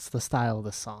video fits the style of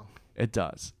the song. It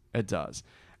does. It does.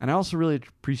 And I also really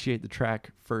appreciate the track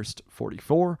First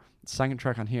 44, the second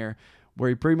track on here, where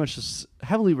he pretty much just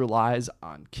heavily relies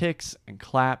on kicks and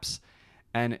claps,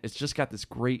 and it's just got this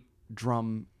great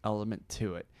drum element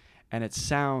to it. And it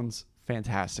sounds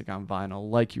fantastic on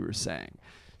vinyl, like you were saying.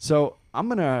 So I'm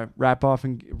going to wrap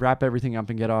everything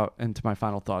up and get out into my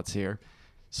final thoughts here.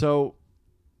 So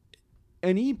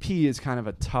an EP is kind of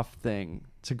a tough thing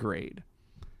to grade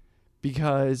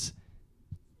because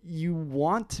you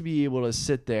want to be able to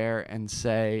sit there and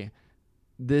say,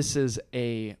 this is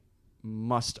a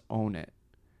must own it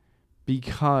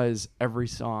because every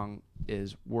song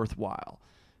is worthwhile.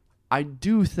 I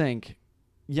do think,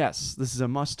 yes, this is a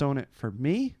must own it for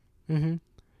me,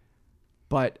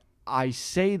 but I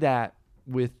say that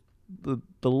with the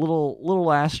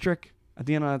little asterisk at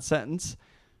the end of that sentence.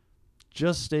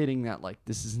 just stating that like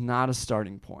this is not a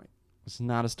starting point. It's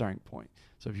not a starting point.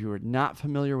 So if you are not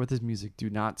familiar with his music, do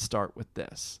not start with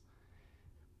this.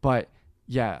 But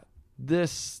yeah,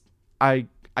 this I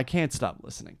can't stop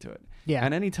listening to it. Yeah.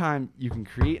 And anytime you can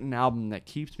create an album that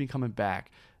keeps me coming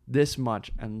back this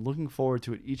much and looking forward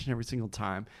to it each and every single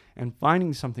time and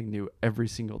finding something new every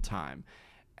single time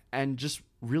and just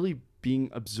really being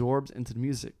absorbed into the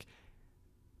music,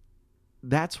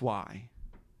 that's why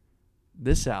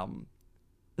this album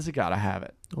is a gotta have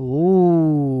it.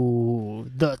 Ooh,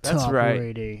 the That's top right.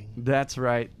 rating. That's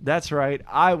right.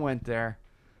 I went there,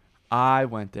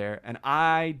 and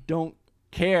I don't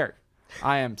care.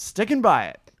 I am sticking by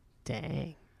it.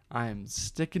 Dang. I am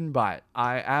sticking by it.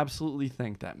 I absolutely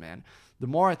think that, man. The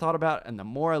more I thought about it and the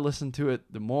more I listened to it,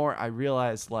 the more I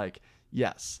realized, like,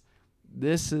 yes,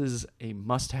 this is a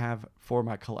must-have for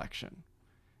my collection.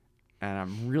 And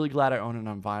I'm really glad I own it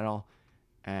on vinyl.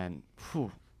 And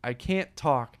I can't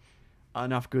talk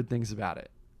enough good things about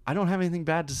it. I don't have anything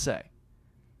bad to say.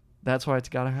 That's why it's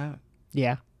got to have it.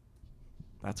 Yeah.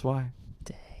 That's why.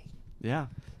 Dang. Yeah.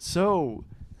 So,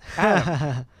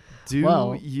 Adam, do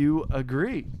Well, you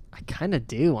agree? I kind of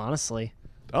do, honestly.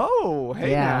 Oh,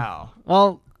 hey Yeah. now.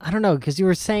 Well, I don't know, because you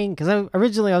were saying, because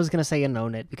originally I was going to say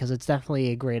Unknown It, because it's definitely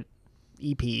a great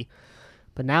EP.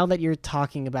 But now that you're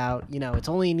talking about, it's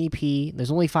only an EP,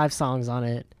 there's only 5 songs on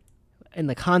it. In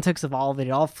the context of all of it,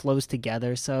 it all flows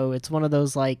together. So it's one of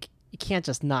those, like, you can't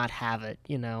just not have it,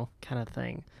 kind of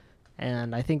thing.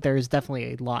 And I think there's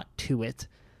definitely a lot to it.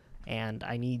 And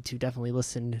I need to definitely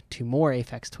listen to more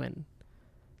Aphex Twin.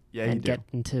 Yeah, you and do. get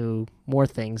into more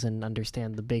things and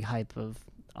understand the big hype of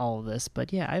all of this.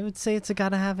 But yeah, I would say it's a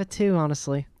gotta have it too,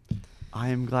 honestly. I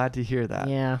am glad to hear that.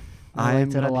 Yeah. I I am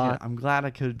liked it glad a to hear lot. that. I'm glad I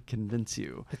could convince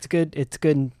you. It's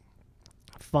good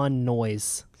fun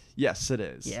noise. Yes, it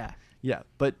is. Yeah. Yeah,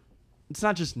 but it's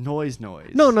not just noise.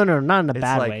 No, not in a It's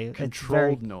bad like way.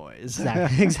 controlled It's noise.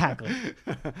 Exactly.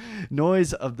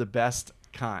 Noise of the best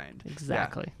kind.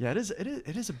 Exactly. Yeah, it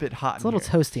is a bit hot. It's a little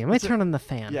toasty. I might turn on the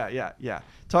fan. Yeah.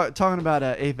 Talking about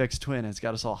Aphex Twin has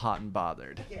got us all hot and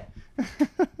bothered. Yeah.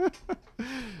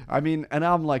 I mean, an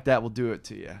album like that will do it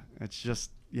to you. It's just,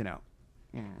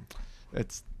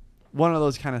 it's one of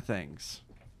those kind of things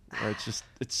where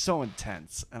it's so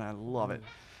intense, and I love it.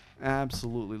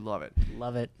 Absolutely love it.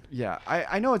 Love it. Yeah,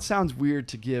 I know it sounds weird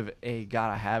to give a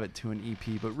gotta have it to an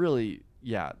EP, but really,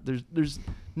 yeah, there's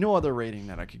no other rating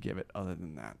that I could give it other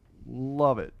than that.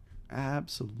 Love it.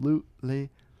 Absolutely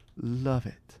love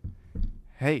it.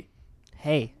 Hey,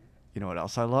 you know what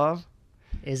else I love?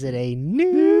 Is it a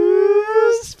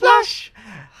news Splash!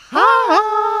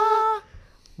 Ha!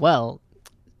 Well,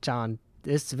 John,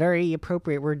 it's very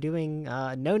appropriate. We're doing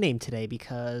No Name today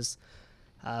because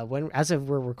as of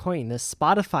we're recording this,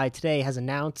 Spotify today has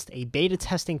announced a beta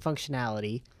testing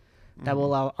functionality that will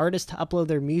allow artists to upload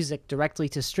their music directly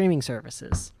to streaming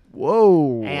services.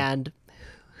 Whoa. And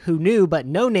who knew, but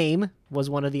No Name was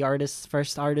one of the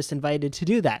first artists invited to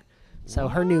do that. So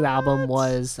her new album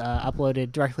was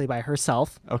uploaded directly by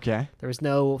herself. Okay. There was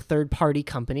no third-party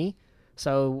company.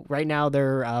 So right now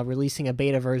they're releasing a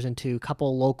beta version to a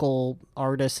couple local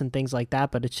artists and things like that,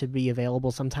 but it should be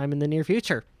available sometime in the near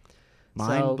future.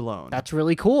 Mind blown. That's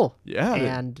really cool. Yeah.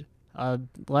 And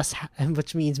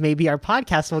which means maybe our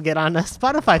podcast will get on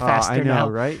Spotify faster I know, now.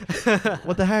 right?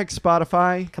 What the heck,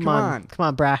 Spotify? Come on,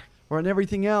 brah. Or on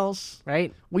everything else.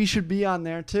 Right? We should be on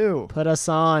there too. Put us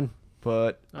on.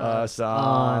 Put us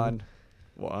on.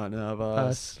 One of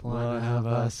us. One of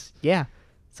us. Yeah.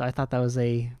 So I thought that was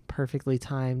a perfectly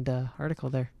timed article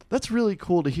there. That's really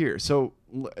cool to hear. So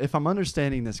if I'm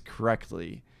understanding this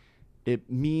correctly, it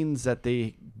means that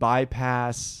they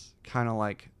bypass kind of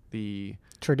like the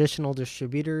traditional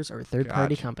distributors or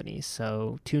third-party Gotcha. companies.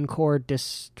 So TuneCore,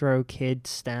 DistroKid,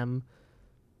 Stem.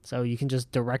 So you can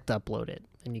just direct upload it.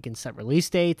 And you can set release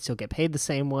dates. You'll get paid the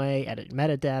same way, edit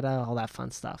metadata, all that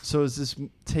fun stuff. So does this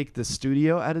take the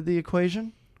studio out of the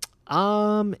equation?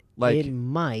 Like, it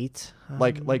might.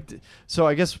 So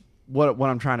I guess what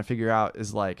I'm trying to figure out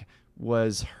is like,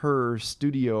 was her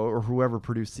studio or whoever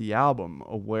produced the album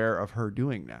aware of her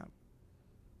doing that?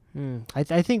 I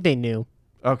think they knew.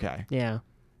 Okay. Yeah.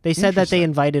 They said that they Interesting.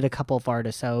 invited a couple of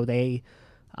artists. So they,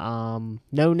 No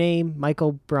Name,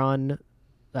 Michael Brunn,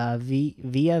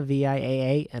 Via,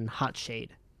 VIAA, and Hot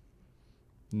Shade.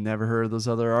 Never heard of those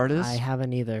other artists, I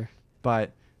haven't either.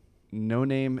 but No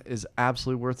Name is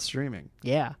absolutely worth streaming.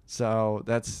 Yeah. So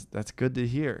that's good to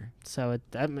hear. So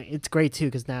it's great too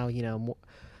because now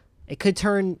it could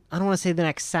turn. I don't want to say the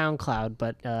next SoundCloud,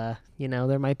 but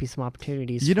there might be some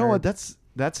opportunities. You know for what? That's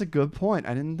That's a good point.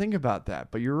 I didn't think about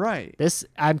that, but you're right.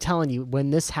 I'm telling you,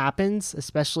 when this happens,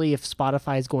 especially if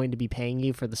Spotify is going to be paying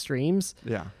you for the streams,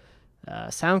 Yeah.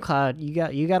 SoundCloud,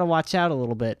 you got to watch out a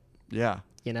little bit. Yeah.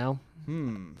 You know,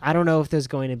 I don't know if there's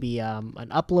going to be an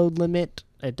upload limit.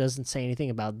 It doesn't say anything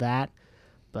about that,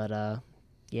 but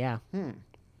yeah.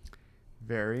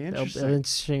 Very interesting. It'll be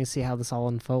interesting to see how this all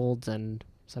unfolds and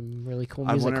some really cool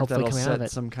I music wonder if hopefully that'll coming out of set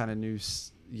it. some kind of new,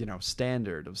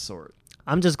 standard of sort.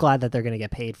 I'm just glad that they're going to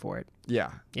get paid for it.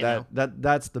 Yeah, You know?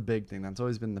 that's the big thing. That's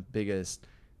always been the biggest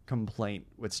complaint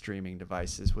with streaming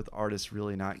devices, with artists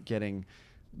really not getting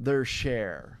their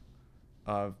share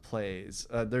of plays,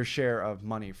 their share of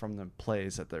money from the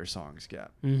plays that their songs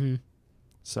get. Mm-hmm.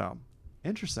 So,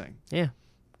 interesting. Yeah.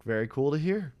 Very cool to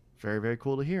hear. Very, very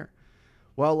cool to hear.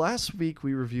 Well, last week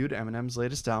we reviewed Eminem's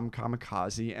latest album,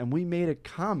 Kamikaze, and we made a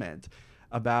comment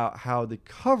about how the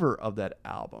cover of that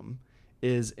album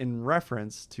is in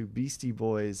reference to Beastie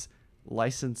Boys'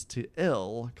 License to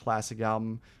Ill classic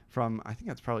album from, I think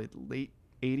that's probably the late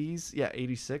 80s. Yeah,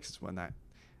 86 is when that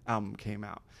album came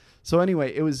out. So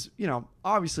anyway, it was,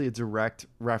 obviously a direct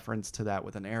reference to that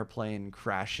with an airplane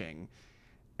crashing.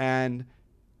 And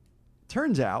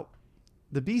turns out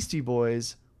the Beastie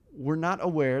Boys were not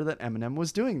aware that Eminem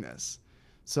was doing this.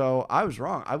 So I was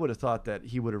wrong. I would have thought that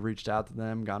he would have reached out to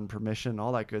them, gotten permission,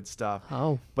 all that good stuff.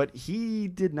 Oh. But he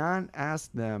did not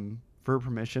ask them for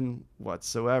permission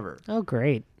whatsoever. Oh,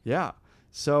 great. Yeah.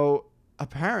 So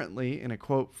apparently, in a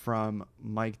quote from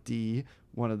Mike D,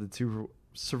 one of the two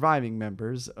surviving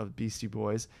members of Beastie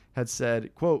Boys, had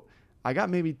said, quote, "I got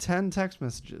maybe 10 text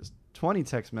messages, 20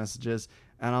 text messages,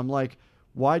 and I'm like,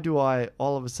 why do I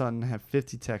all of a sudden have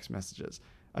 50 text messages?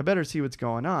 I better see what's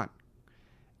going on.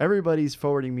 Everybody's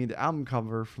forwarding me the album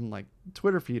cover from like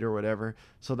Twitter feed or whatever,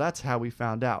 so that's how we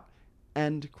found out."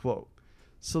 End quote.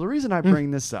 So the reason I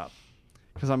bring this up,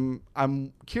 because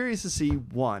I'm curious to see,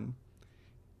 one,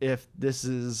 if this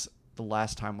is the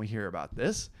last time we hear about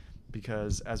this,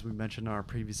 because as we mentioned in our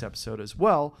previous episode as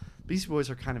well, Beastie Boys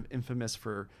are kind of infamous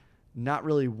for not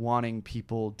really wanting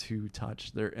people to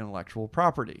touch their intellectual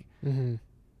property. Mm-hmm.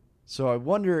 So I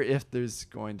wonder if there's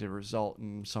going to result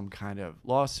in some kind of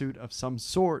lawsuit of some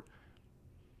sort,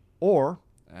 or,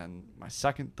 and my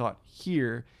second thought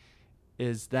here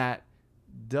is that,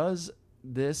 does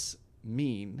this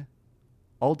mean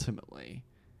ultimately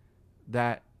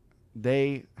that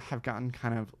they have gotten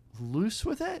kind of loose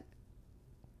with it?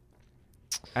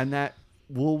 And that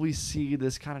will we see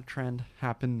this kind of trend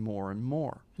happen more and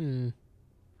more?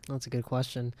 That's a good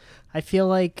question. I feel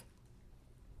like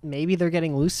maybe they're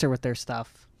getting looser with their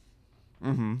stuff.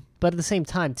 Mm-hmm. But at the same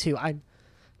time, too, all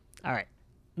right.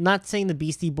 I'm not saying the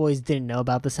Beastie Boys didn't know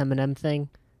about this Eminem thing,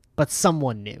 but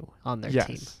someone knew on their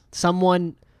team.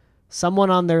 Someone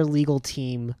on their legal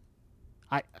team.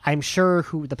 I'm sure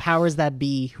who the powers that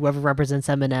be, whoever represents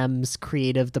Eminem's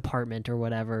creative department or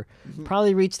whatever,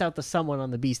 probably reached out to someone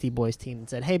on the Beastie Boys team and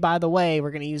said, "Hey, by the way,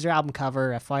 we're going to use your album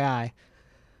cover, FYI."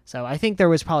 So I think there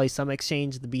was probably some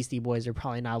exchange. The Beastie Boys are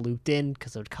probably not looped in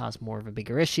because it would cause more of a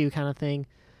bigger issue kind of thing,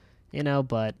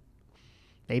 but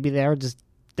maybe they just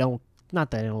don't, not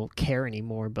that they don't care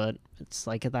anymore, but it's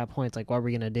like at that point, it's like, what are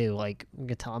we going to do? Like, we're going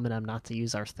to tell Eminem not to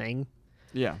use our thing?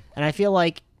 Yeah. And I feel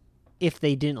like if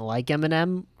they didn't like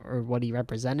Eminem or what he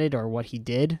represented or what he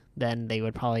did, then they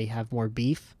would probably have more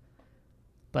beef.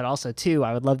 But also, too,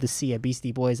 I would love to see a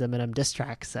Beastie Boys Eminem diss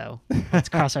track, so let's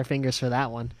cross our fingers for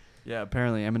that one. Yeah,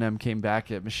 apparently Eminem came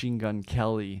back at Machine Gun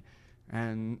Kelly,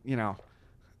 and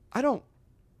I don't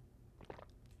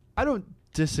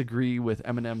disagree with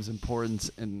Eminem's importance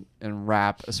in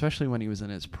rap, especially when he was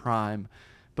in his prime.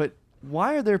 But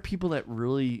why are there people that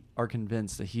really are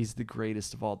convinced that he's the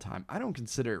greatest of all time? I don't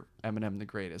consider Eminem the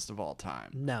greatest of all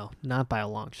time. No, not by a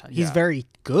long shot. Yeah. He's very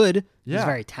good. Yeah. He's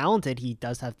very talented. He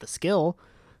does have the skill.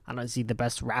 I don't know, is he the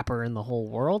best rapper in the whole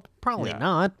world? Probably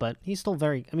not, but he's still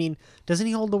very... I mean, doesn't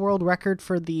he hold the world record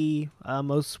for the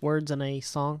most words in a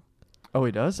song? Oh,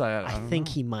 he does? I think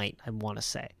know. he might, I want to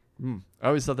say. I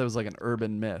always thought that was like an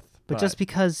urban myth. But just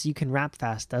because you can rap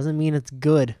fast doesn't mean it's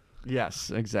good.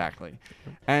 Yes, exactly.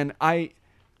 And I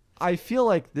feel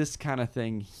like this kind of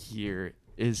thing here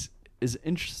is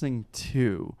interesting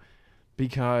too,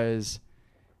 because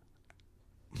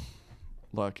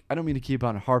look, I don't mean to keep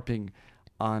on harping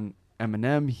on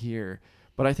Eminem here,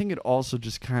 but I think it also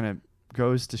just kind of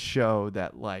goes to show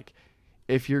that, like,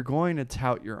 if you're going to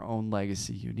tout your own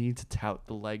legacy, you need to tout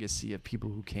the legacy of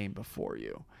people who came before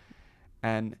you.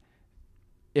 And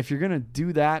if you're going to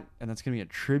do that, and that's going to be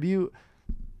a tribute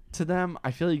to them, I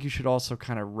feel like you should also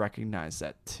kind of recognize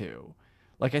that too.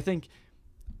 Like,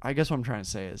 I guess what I'm trying to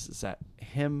say is that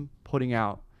him putting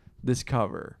out this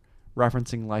cover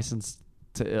referencing License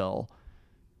to Ill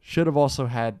should have also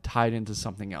had tied into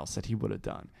something else that he would have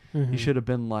done. Mhm. He should have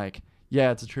been like,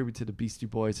 yeah, it's a tribute to the Beastie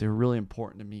Boys. They were really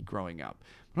important to me growing up.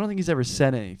 I don't think he's ever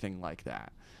said anything like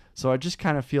that. So I just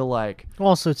kind of feel like...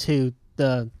 Also, too,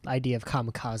 the idea of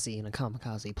kamikaze in a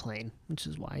kamikaze plane, which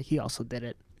is why he also did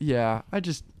it. Yeah, I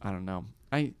don't know.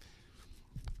 I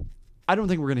don't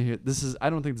think we're gonna hear this. I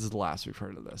don't think this is the last we've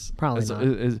heard of this. Probably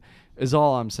not. Is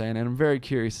all I'm saying, and I'm very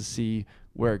curious to see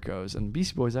where it goes. And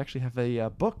Beastie Boys actually have a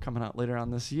book coming out later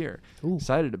on this year. Ooh.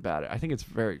 Excited about it. I think it's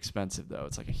very expensive though.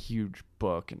 It's like a huge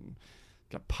book and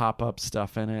got pop-up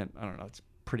stuff in it. I don't know. It's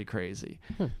pretty crazy.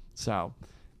 So,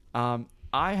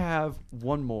 I have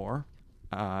one more,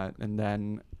 and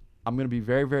then I'm gonna be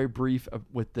very, very brief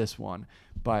with this one.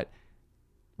 But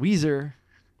Weezer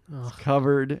Ugh.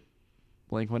 covered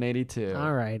Blink-182.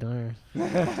 All right.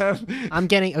 I'm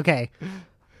getting okay.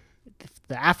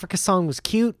 The Africa song was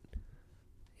cute.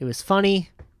 It was funny,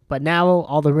 but now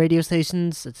all the radio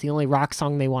stations, it's the only rock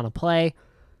song they want to play.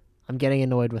 I'm getting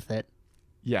annoyed with it,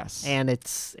 Yes. and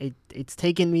it's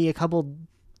taken me a couple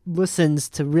listens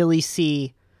to really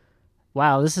see,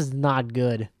 wow, this is not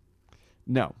good.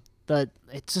 No.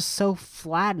 It's just so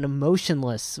flat and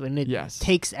emotionless, and it Yes.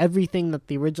 takes everything that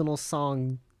the original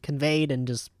song conveyed and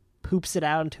just poops it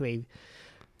out into a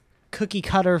cookie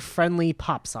cutter friendly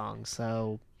pop song.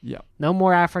 So Yeah. no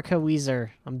more Africa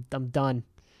Weezer. I'm done.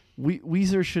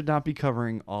 Weezer should not be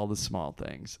covering all the small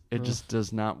things. It just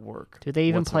does not work. Do they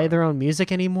even play whatsoever. their own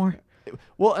music anymore?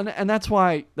 Well, and that's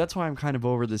why I'm kind of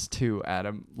over this too,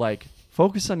 Adam. Like,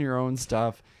 focus on your own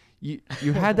stuff. You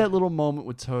had that little moment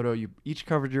with Toto. You each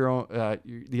covered your own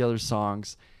the other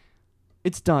songs.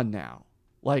 It's done now.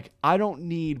 Like, I don't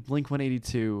need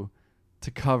Blink-182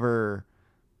 to cover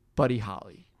Buddy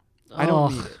Holly. I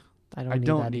don't need it. I I don't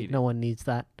don't need need that. No one needs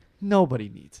that. Nobody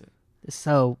needs it.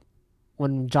 So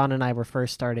when John and I were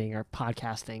first starting our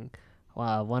podcasting,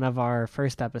 one of our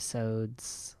first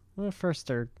episodes, first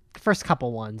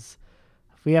couple ones,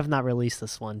 we have not released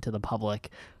this one to the public,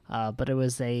 but it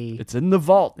was It's in the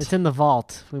vault. It's in the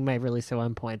vault. We might release it at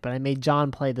one point, but I made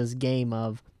John play this game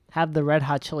of have the Red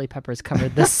Hot Chili Peppers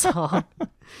covered this song.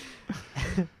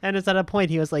 And it's at a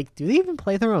point he was like, do they even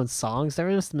play their own songs? There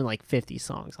must have been like 50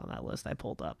 songs on that list I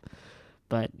pulled up.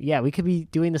 But yeah, we could be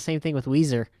doing the same thing with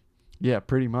Weezer Yeah,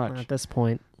 pretty much. at this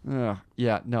point.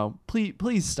 Yeah, no.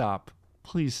 Please stop.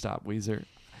 Please stop, Weezer.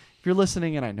 If you're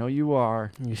listening, and I know you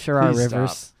are, You sure are, please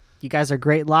Rivers. stop. You guys are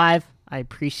great live. I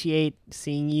appreciate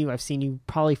seeing you. I've seen you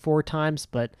probably 4 times,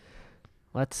 but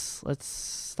let's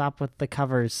stop with the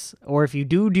covers. Or if you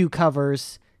do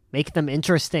covers, make them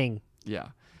interesting.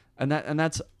 Yeah. And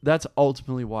that's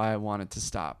ultimately why I wanted to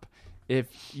stop. If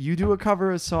you do a cover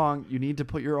of a song, you need to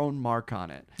put your own mark on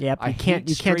it. Yep, I you can't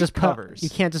just covers. you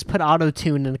can't just put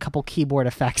auto-tune and a couple keyboard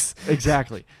effects.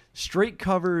 Exactly. Straight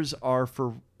covers are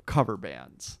for cover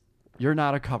bands. You're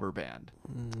not a cover band.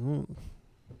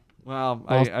 Well,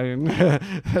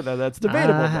 that's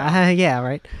debatable. now. Yeah,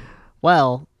 right.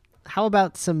 Well, how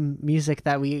about some music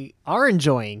that we are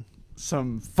enjoying?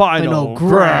 Some final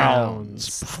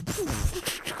grounds.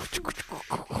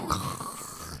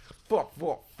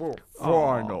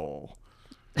 Final.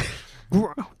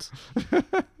 Grounds.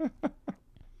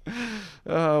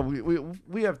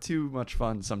 We have too much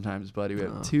fun sometimes, buddy. We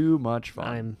have too much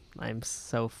fun. I'm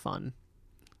so fun.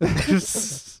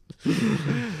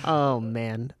 Oh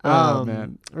man.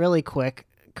 Man. Really quick,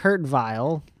 Kurt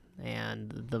Vile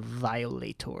and the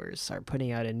Violators are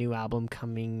putting out a new album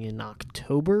coming in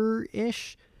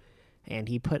October-ish, and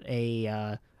he put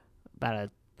about a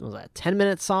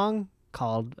 10-minute song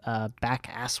called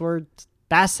Bass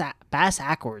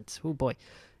Ackwards. Oh boy.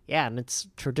 Yeah, and it's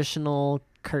traditional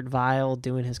Kurt Vile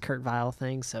doing his Kurt Vile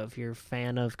thing. So if you're a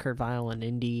fan of Kurt Vile and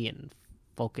indie and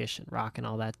folkish and rock and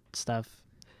all that stuff,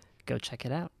 go check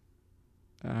it out.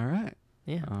 All right.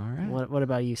 Yeah. All right. What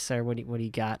about you, sir? What do you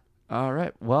got? All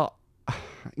right. Well,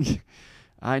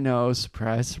 I know,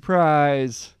 surprise,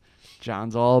 surprise.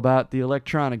 John's all about the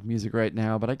electronic music right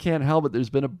now, but I can't help it. There's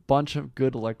been a bunch of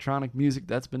good electronic music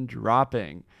that's been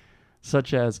dropping,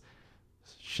 such as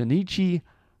Shinichi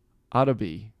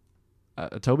Atobi.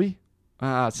 Atobi?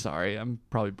 Sorry, I'm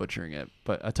probably butchering it,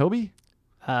 but Atobi?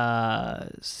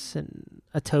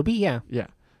 Atobi, yeah. Yeah.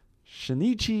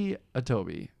 Shinichi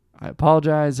Atobi. I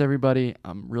apologize, everybody.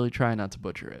 I'm really trying not to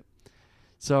butcher it.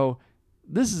 So,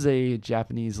 this is a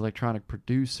Japanese electronic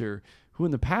producer who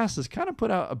in the past has kind of put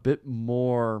out a bit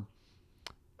more,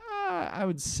 I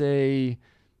would say,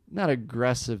 not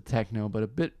aggressive techno, but a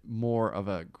bit more of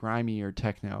a grimier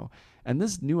techno. And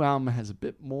this new album has a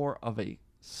bit more of a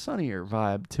sunnier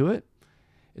vibe to it.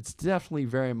 It's definitely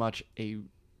very much a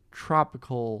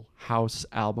tropical house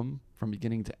album from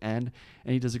beginning to end,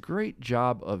 and he does a great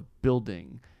job of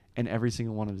building in every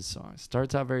single one of his songs.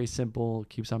 Starts out very simple,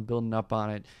 keeps on building up on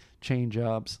it, change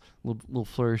ups, little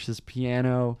flourishes,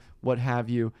 piano, what have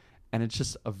you, and it's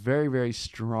just a very, very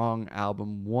strong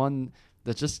album, one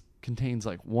that just contains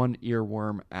like one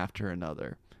earworm after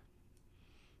another.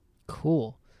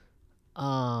 Cool.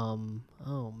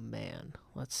 Oh man,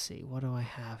 let's see. What do I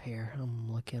have here?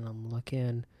 I'm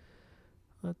looking.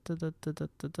 Well,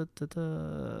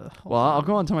 I'll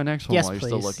go on to my next one yes, while you're please.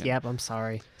 still looking. Yep, I'm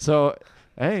sorry. So,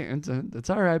 hey, it's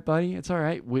all right, buddy. It's all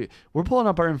right. We're pulling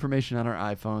up our information on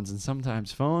our iPhones, and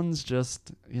sometimes phones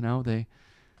just, they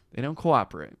don't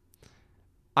cooperate.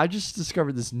 I just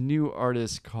discovered this new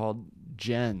artist called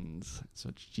Gens. So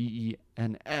it's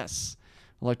Gens,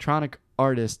 electronic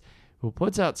artist who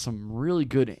puts out some really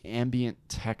good ambient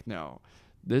techno.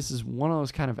 This is one of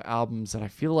those kind of albums that I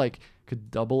feel like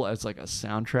could double as like a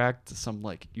soundtrack to some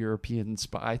like European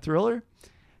spy thriller.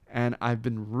 And I've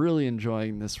been really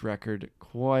enjoying this record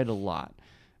quite a lot.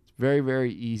 It's very,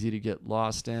 very easy to get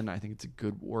lost in. I think it's a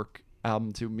good work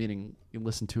album too, meaning you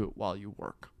listen to it while you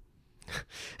work.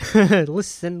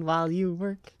 Listen while you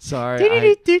work. Sorry,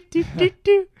 I didn't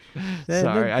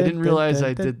realize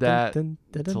I did that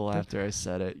until after I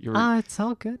said it. It's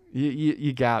all good.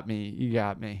 You got me. You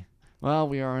got me. Well,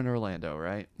 we are in Orlando,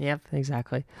 right? Yep,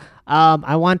 exactly.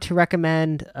 I want to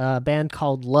recommend a band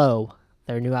called Low.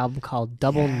 Their new album called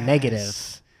Double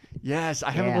Negative. Yes,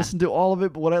 I haven't listened to all of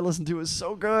it, but what I listened to is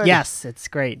so good. Yes, it's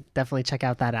great. Definitely check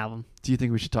out that album. Do you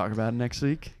think we should talk about it next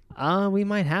week? We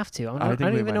might have to. I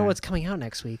don't even know what's coming out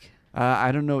next week.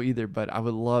 I don't know either, but I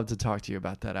would love to talk to you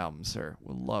about that album, sir.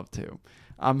 Would love to.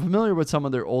 I'm familiar with some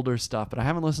of their older stuff, but I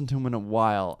haven't listened to them in a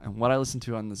while, and what I listened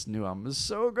to on this new album is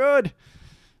so good.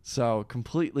 So,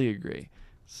 completely agree.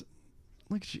 So,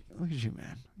 look at you,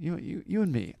 man. You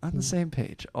and me on the same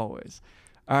page always.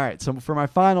 All right, so for my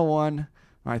final one,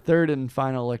 my third and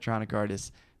final electronic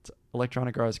artist, it's an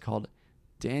electronic artist called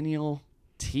Daniel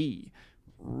T.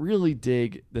 Really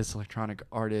dig this electronic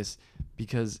artist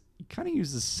because he kind of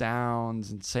uses sounds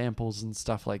and samples and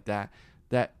stuff like that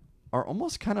are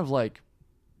almost kind of like,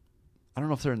 I don't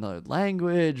know if they're another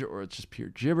language or it's just pure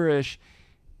gibberish.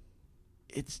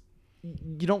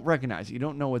 You don't recognize it. You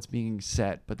don't know what's being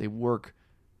said, but they work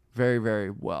very, very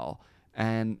well.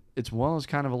 And it's one of those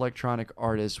kind of electronic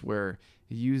artists where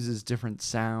he uses different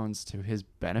sounds to his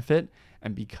benefit.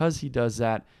 And because he does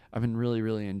that, I've been really,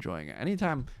 really enjoying it.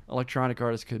 Anytime electronic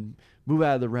artists could move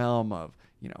out of the realm of,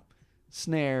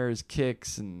 snares,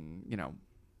 kicks, and,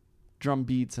 drum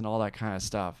beats and all that kind of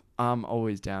stuff, I'm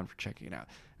always down for checking it out.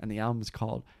 And the album is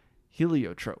called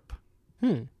Heliotrope.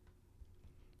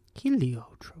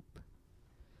 Heliotrope.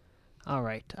 All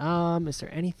right. Is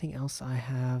there anything else I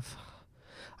have?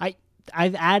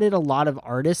 I've added a lot of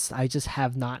artists. I just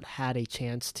have not had a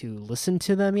chance to listen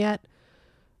to them yet.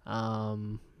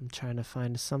 I'm trying to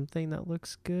find something that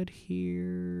looks good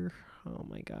here. Oh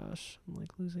my gosh, I'm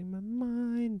like losing my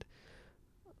mind.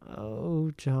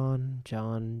 Oh, John.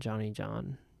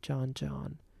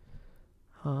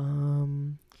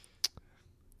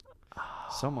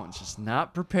 Someone's just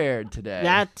not prepared today.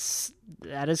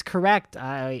 That is correct.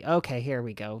 Okay, here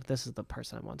we go. This is the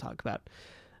person I want to talk about.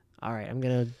 All right,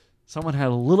 Someone had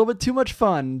a little bit too much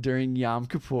fun during Yom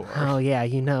Kippur. Oh yeah,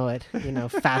 you know it.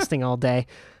 Fasting all day.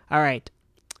 All right.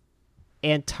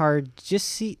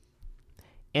 Antargicio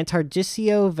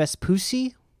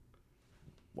Vespucci.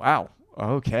 Wow.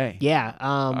 Okay. Yeah.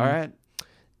 All right.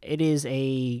 It is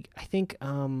I think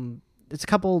it's a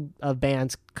couple of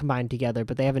bands combined together,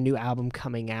 but they have a new album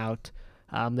coming out.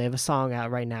 They have a song out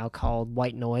right now called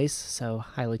White Noise, so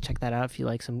highly check that out if you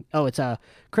like some. Oh, it's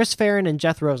Chris Farron and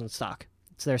Jeth Rosenstock.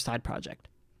 It's their side project.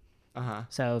 Uh-huh.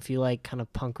 So if you like kind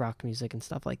of punk rock music and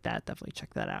stuff like that, definitely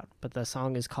check that out. But the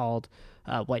song is called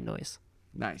White Noise.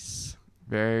 Nice.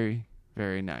 Very,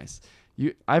 very nice.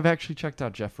 I've actually checked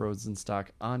out Jeth Rosenstock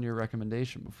on your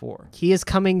recommendation before. He is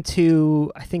coming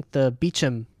to, I think, the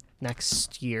Beecham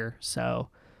next year, so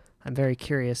I'm very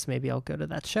curious. Maybe I'll go to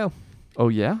that show. Oh,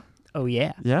 yeah? Oh,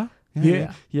 yeah. Yeah?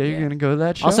 Yeah, you're going to go to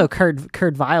that show? Also,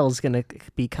 Kurt Vile is going to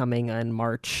be coming in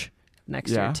March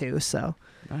next year, too, so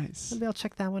nice. Maybe I'll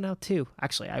check that one out, too.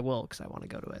 Actually, I will, because I want to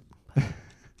go to it.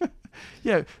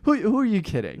 Yeah, who are you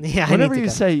kidding? Yeah, whenever you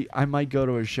say I might go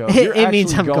to a show, you're it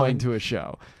means I'm going to a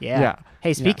show. Yeah.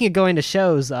 Hey, speaking of going to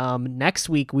shows, next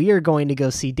week we are going to go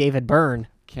see David Byrne.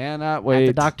 Cannot wait. At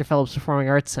the Dr. Phillips Performing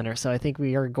Arts Center. So I think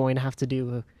we are going to have to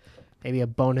do maybe a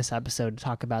bonus episode to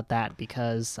talk about that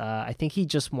because I think he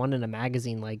just won in a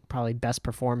magazine like probably best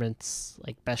performance,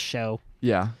 like best show.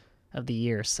 Yeah. Of the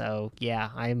year. So yeah,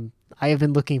 I'm I have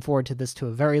been looking forward to this to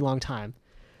a very long time,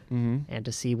 Mm-hmm. and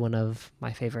to see one of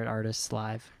my favorite artists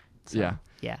live. So, Yeah.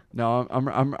 yeah. No,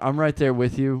 I'm right there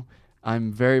with you.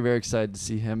 I'm very, very excited to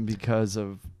see him because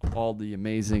of all the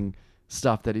amazing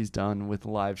stuff that he's done with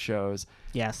live shows.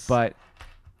 Yes. But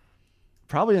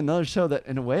probably another show that,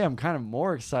 in a way, I'm kind of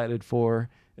more excited for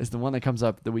is the one that comes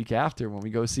up the week after when we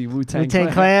go see Wu-Tang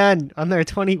Clan on their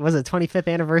 25th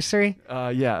anniversary?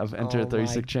 Yeah, of Enter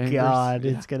 36 Chambers. God,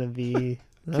 Yeah. it's gonna be.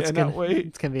 Cannot wait.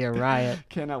 It's gonna be a riot.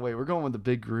 Cannot wait. We're going with the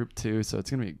big group too, so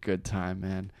it's gonna be a good time,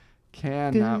 man.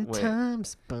 Cannot Good wait.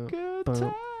 times. Bum, Good bum,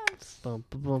 times. bum,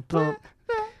 bum, bum, bum.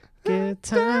 Good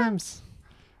times.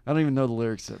 I don't even know the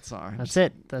lyrics to that song. That's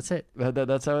it. That's it.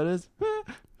 That's how it is.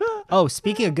 Oh,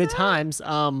 speaking of good times,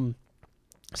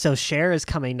 so Cher is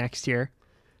coming next year,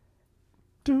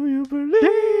 Do you believe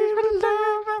in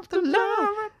love after love?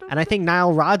 and I think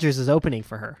Nile Rodgers is opening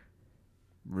for her.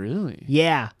 Really?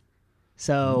 Yeah.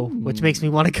 So, which makes me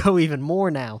want to go even more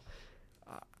now.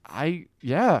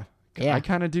 Yeah. Yeah. I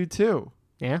kind of do too.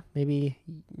 Yeah, maybe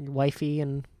wifey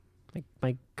and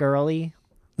my girly.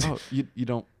 Oh, you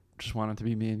don't just want it to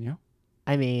be me and you?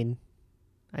 I mean,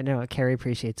 I know Carrie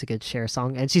appreciates a good Cher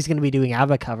song, and she's going to be doing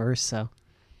ABBA covers, so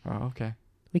Oh, okay.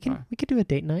 we could do a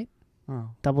date night, Oh,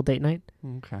 double date night.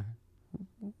 okay.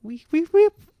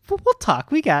 We'll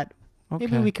talk. We got Okay.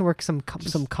 maybe we can work some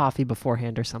coffee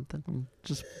beforehand or something. I'm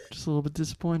just a little bit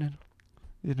disappointed.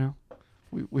 You know,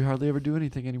 we hardly ever do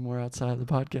anything anymore outside of the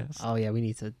podcast. Oh yeah, we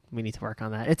need to work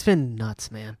on that. It's been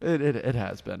nuts, man. It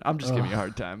has been. I'm just giving you a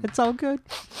hard time. It's all good.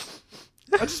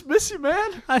 I just miss you,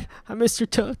 man. I miss your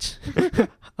touch.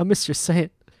 I miss your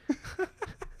scent.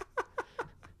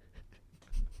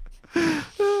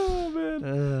 Oh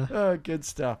man. Good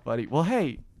stuff, buddy. Well,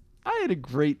 hey, I had a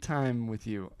great time with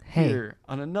you here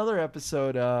on another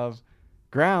episode of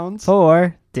Grounds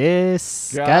For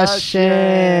discussion.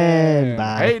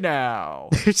 Bye. Hey now.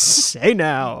 Say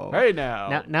now. Hey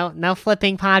now. No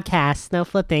flipping podcasts. No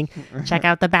flipping. Check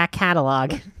out the back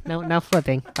catalog. No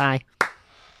flipping. Bye.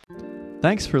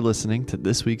 Thanks for listening to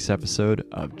this week's episode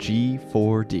of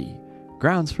G4D,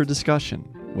 Grounds for Discussion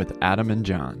with Adam and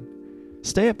John.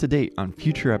 Stay up to date on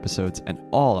future episodes and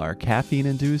all our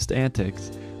caffeine-induced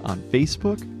antics on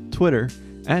Facebook, Twitter,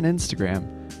 and Instagram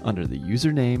under the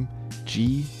username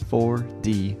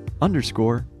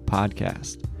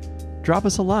G4D_podcast. Drop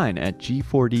us a line at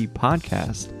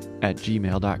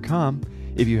G4Dpodcast@gmail.com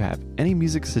if you have any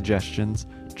music suggestions,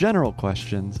 general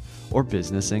questions, or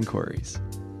business inquiries.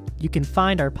 You can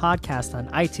find our podcast on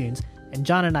iTunes, and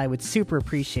John and I would super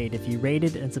appreciate if you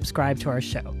rated and subscribed to our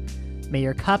show. May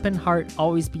your cup and heart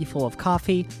always be full of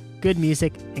coffee, good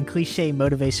music, and cliche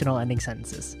motivational ending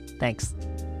sentences. Thanks.